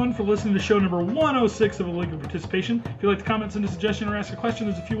thank everyone for listening to show number 106 of Illegal Participation. If you'd like to comment, send a suggestion, or ask a question,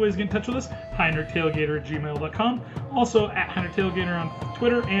 there's a few ways to get in touch with us. HeinrichTailgater@gmail.com. Also at HeinrichTailgater on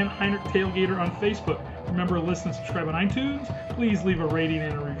Twitter and HeinrichTailgater on Facebook. Remember to listen and subscribe on iTunes. Please leave a rating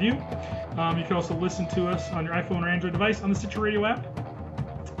and a review. You can also listen to us on your iPhone or Android device on the Stitcher Radio app.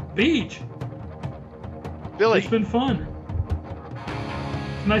 Beach. Billy. It's been fun.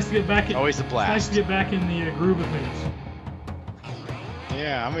 It's nice to get back. Always a blast. It's nice to get back in the groove of things.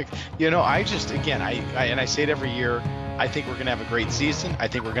 Yeah, I just, again, I say it every year, I think we're going to have a great season. I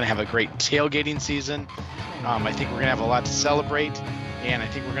think we're going to have a great tailgating season. I think we're going to have a lot to celebrate, and I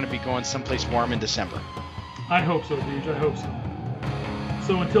think we're going to be going someplace warm in December. I hope so, Deej. I hope so.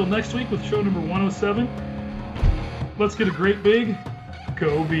 So until next week with show number 107, let's get a great big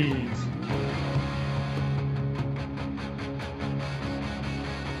Go Bees.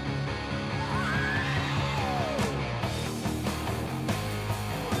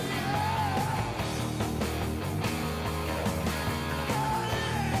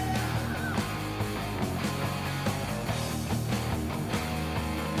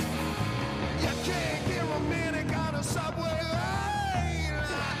 You can't hear a minute on a subway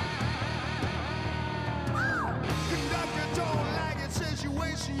line.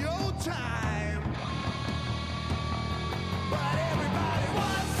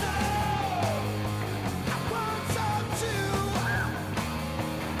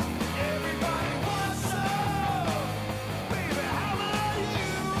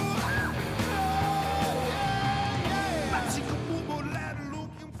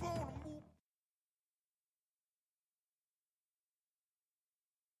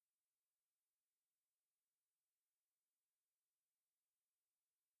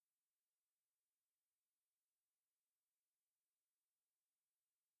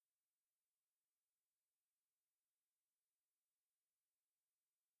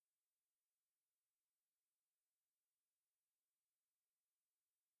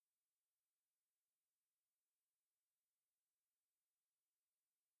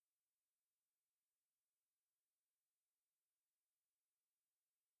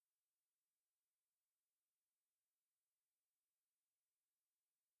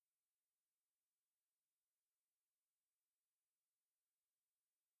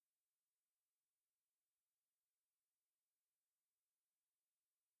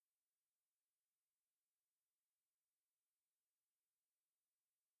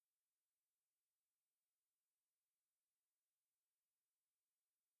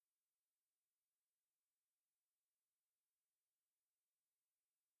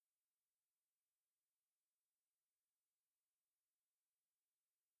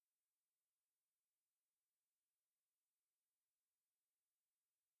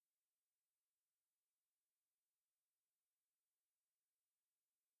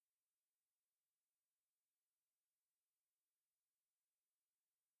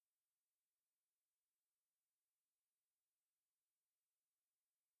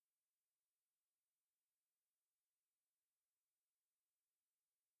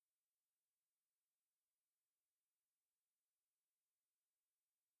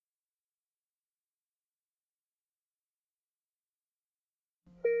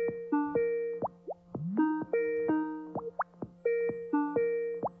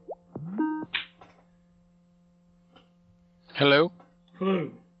 Hello?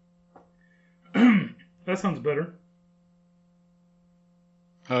 Hello. That sounds better.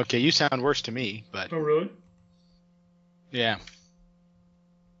 Okay, you sound worse to me, but... Oh, really? Yeah.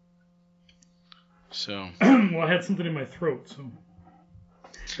 So... Well, I had something in my throat, so...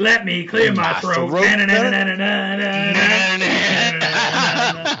 Let me clear my throat. Let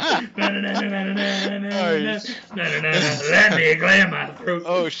me clear my throat.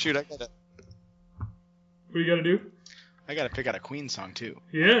 Oh, shoot, I gotta... What you gotta do? I gotta pick out a Queen song, too.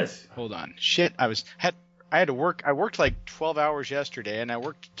 Yes. Hold on. Shit, I had to work. I worked like 12 hours yesterday, and I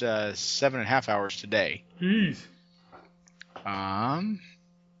worked 7.5 hours today. Jeez. I'm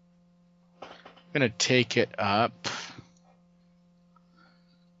gonna take it up.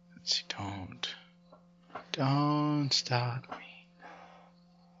 Let's see. Don't stop me.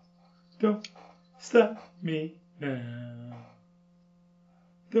 Don't stop me now.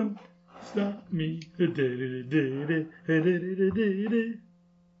 Don't stop me.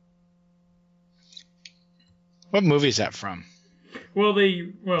 What movie is that from? Well,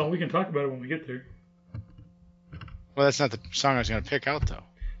 we can talk about it when we get there. Well, that's not the song I was going to pick out, though.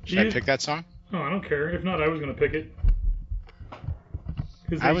 Should I pick that song? Oh, I don't care. If not, I was going to pick it.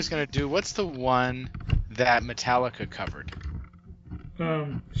 I was going to do, what's the one that Metallica covered?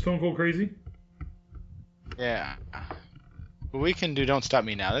 Stone Cold Crazy? Yeah. Well, we can do Don't Stop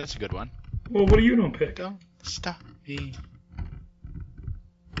Me Now. That's a good one. Well, what are you going to pick? Don't stop me.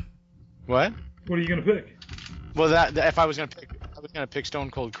 What? What are you going to pick? Well, that if I was going to pick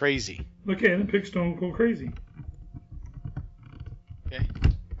Stone Cold Crazy. Okay, then pick Stone Cold Crazy. Okay.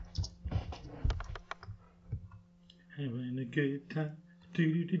 Having a good time.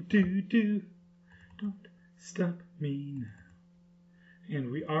 Do. Don't stop me now.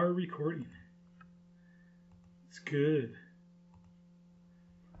 And we are recording. It's good.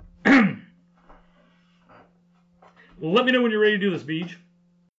 Well, let me know when you're ready to do this, Beach.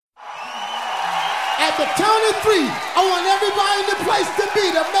 At the count of 3, I want everybody in the place to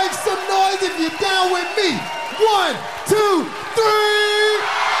be to make some noise if you're down with me. 1, 2, 3.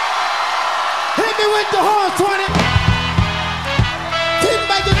 Hit me with the horn, 20. Keep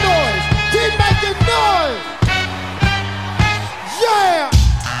making noise. Keep making noise. Yeah.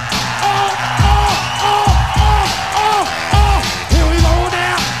 Oh. Here we go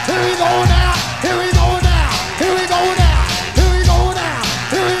now. Here we go now. Here we go now. Here we go now. Here we go now.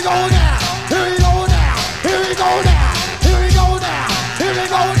 Here we go now. Here we go now. Here we go now. Here we go now. Here we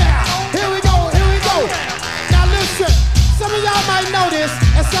go now. Here we go. Here we go. Now listen. Some of y'all might know this,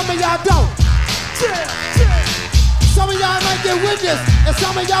 and some of y'all don't. Some of y'all might get with this, and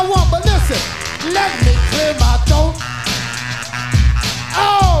some of y'all won't. But listen. Let me clear my throat.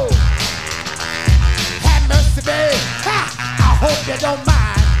 Oh. Have mercy, babe. Ha! I hope you don't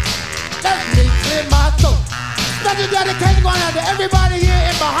mind. Let me clear my throat. Special dedication going out to everybody here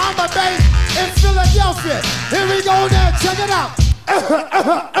in Bahama Bay, in Philadelphia. Here we go now, check it out.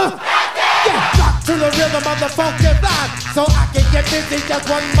 Yeah, rock to the rhythm of the funky vibe, so I can get busy just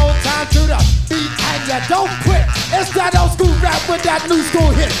one more time to the beat, and you don't quit. It's that old school rap with that new school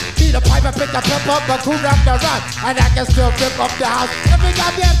hit. Need a pipe and pick a pep up, a cool rap the rhyme, and I can still rip up the house. Every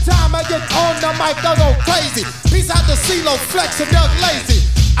goddamn time I get on the mic, I go crazy. Peace out to CeeLo, Flex, and Doug Lazy.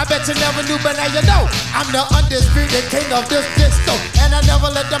 I bet you never knew, but now you know. I'm the undisputed king of this disco, and I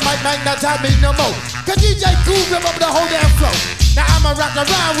never let the mic magnetize me no more. Cause DJ Cool rip up the whole damn flow. Now I'ma rock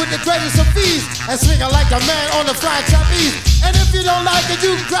around with the greatest of ease, and swing like a man on the flying trapeze. And if you don't like it,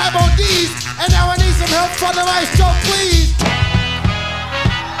 you can grab on these. And now I need some help from the maestro, please.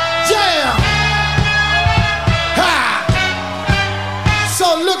 Jam! Ha!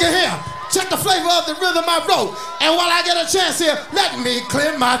 So look at here. Check the flavor of the rhythm I wrote. And while I get a chance here, let me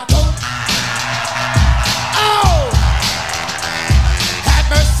clear my throat. Oh! Have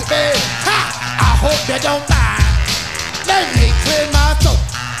mercy, babe. Ha! I hope you don't mind. Let me clear my throat.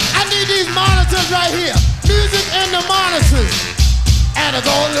 I need these monitors right here. Music and the monitors. And it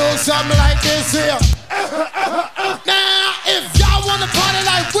go a little something like this here. Now, if y'all wanna party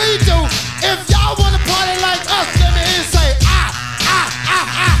like we do, if y'all wanna party like us, let me hear say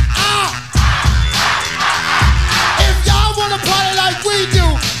If y'all wanna party like we do,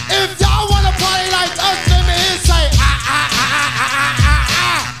 if y'all wanna party like us, let me hear say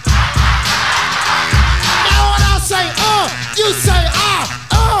Now when I say you say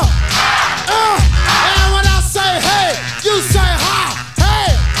And when I say hey, you say ha,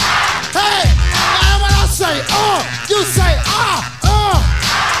 hey. And when I say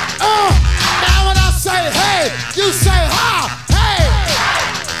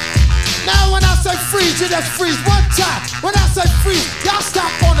you just freeze one time. When I say freeze, y'all stop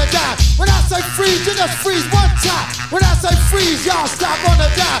on the dime. When I say freeze, you just freeze one time. When I say freeze, y'all stop on the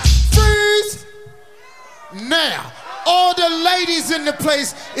dime. Freeze! Now, all the ladies in the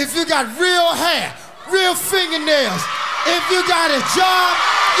place, if you got real hair, real fingernails, if you got a job,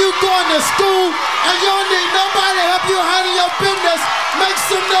 you going to school, and you don't need nobody to help you handle your business, make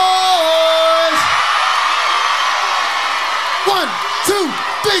some noise. 1, 2,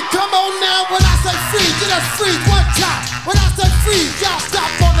 3, come on now. When I say freeze, you just freeze one time. When I say freeze, y'all stop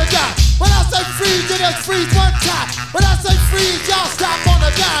on the dime. When I say freeze, you just freeze one time. When I say freeze, y'all stop on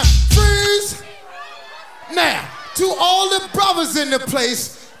the dime. Freeze! Now, to all the brothers in the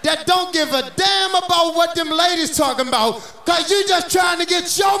place that don't give a damn about what them ladies talking about, cause you just trying to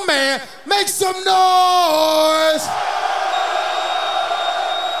get your man, make some noise.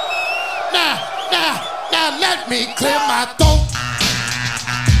 Now let me clear my throat.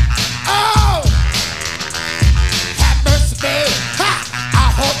 Oh, have mercy, babe. Ha! I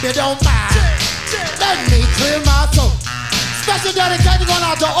hope you don't mind. Let me clear my throat. Special dedication going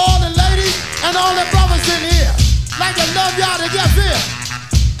out to all the ladies and all the brothers in here. Like to love y'all to get here.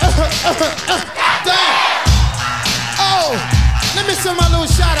 Damn. Oh, let me send my little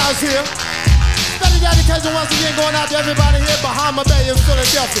shout outs here. Special dedication once again going out to everybody here in Bahama Bay in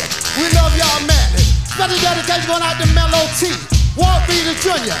Philadelphia. We love y'all madly. Special dedication going out to Mellow T, Walt Beater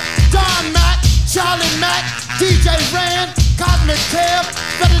Jr., Don Mack, Charlie Mack, DJ Rand, Cosmic Kev.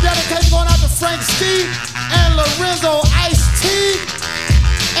 Special dedication going out to Frank Steve and Lorenzo Ice-T.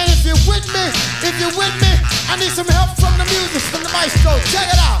 And if you're with me, I need some help from the music, from the maestro.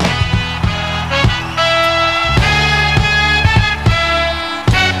 Check it out.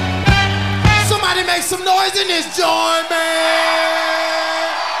 Somebody make some noise in this joint, man.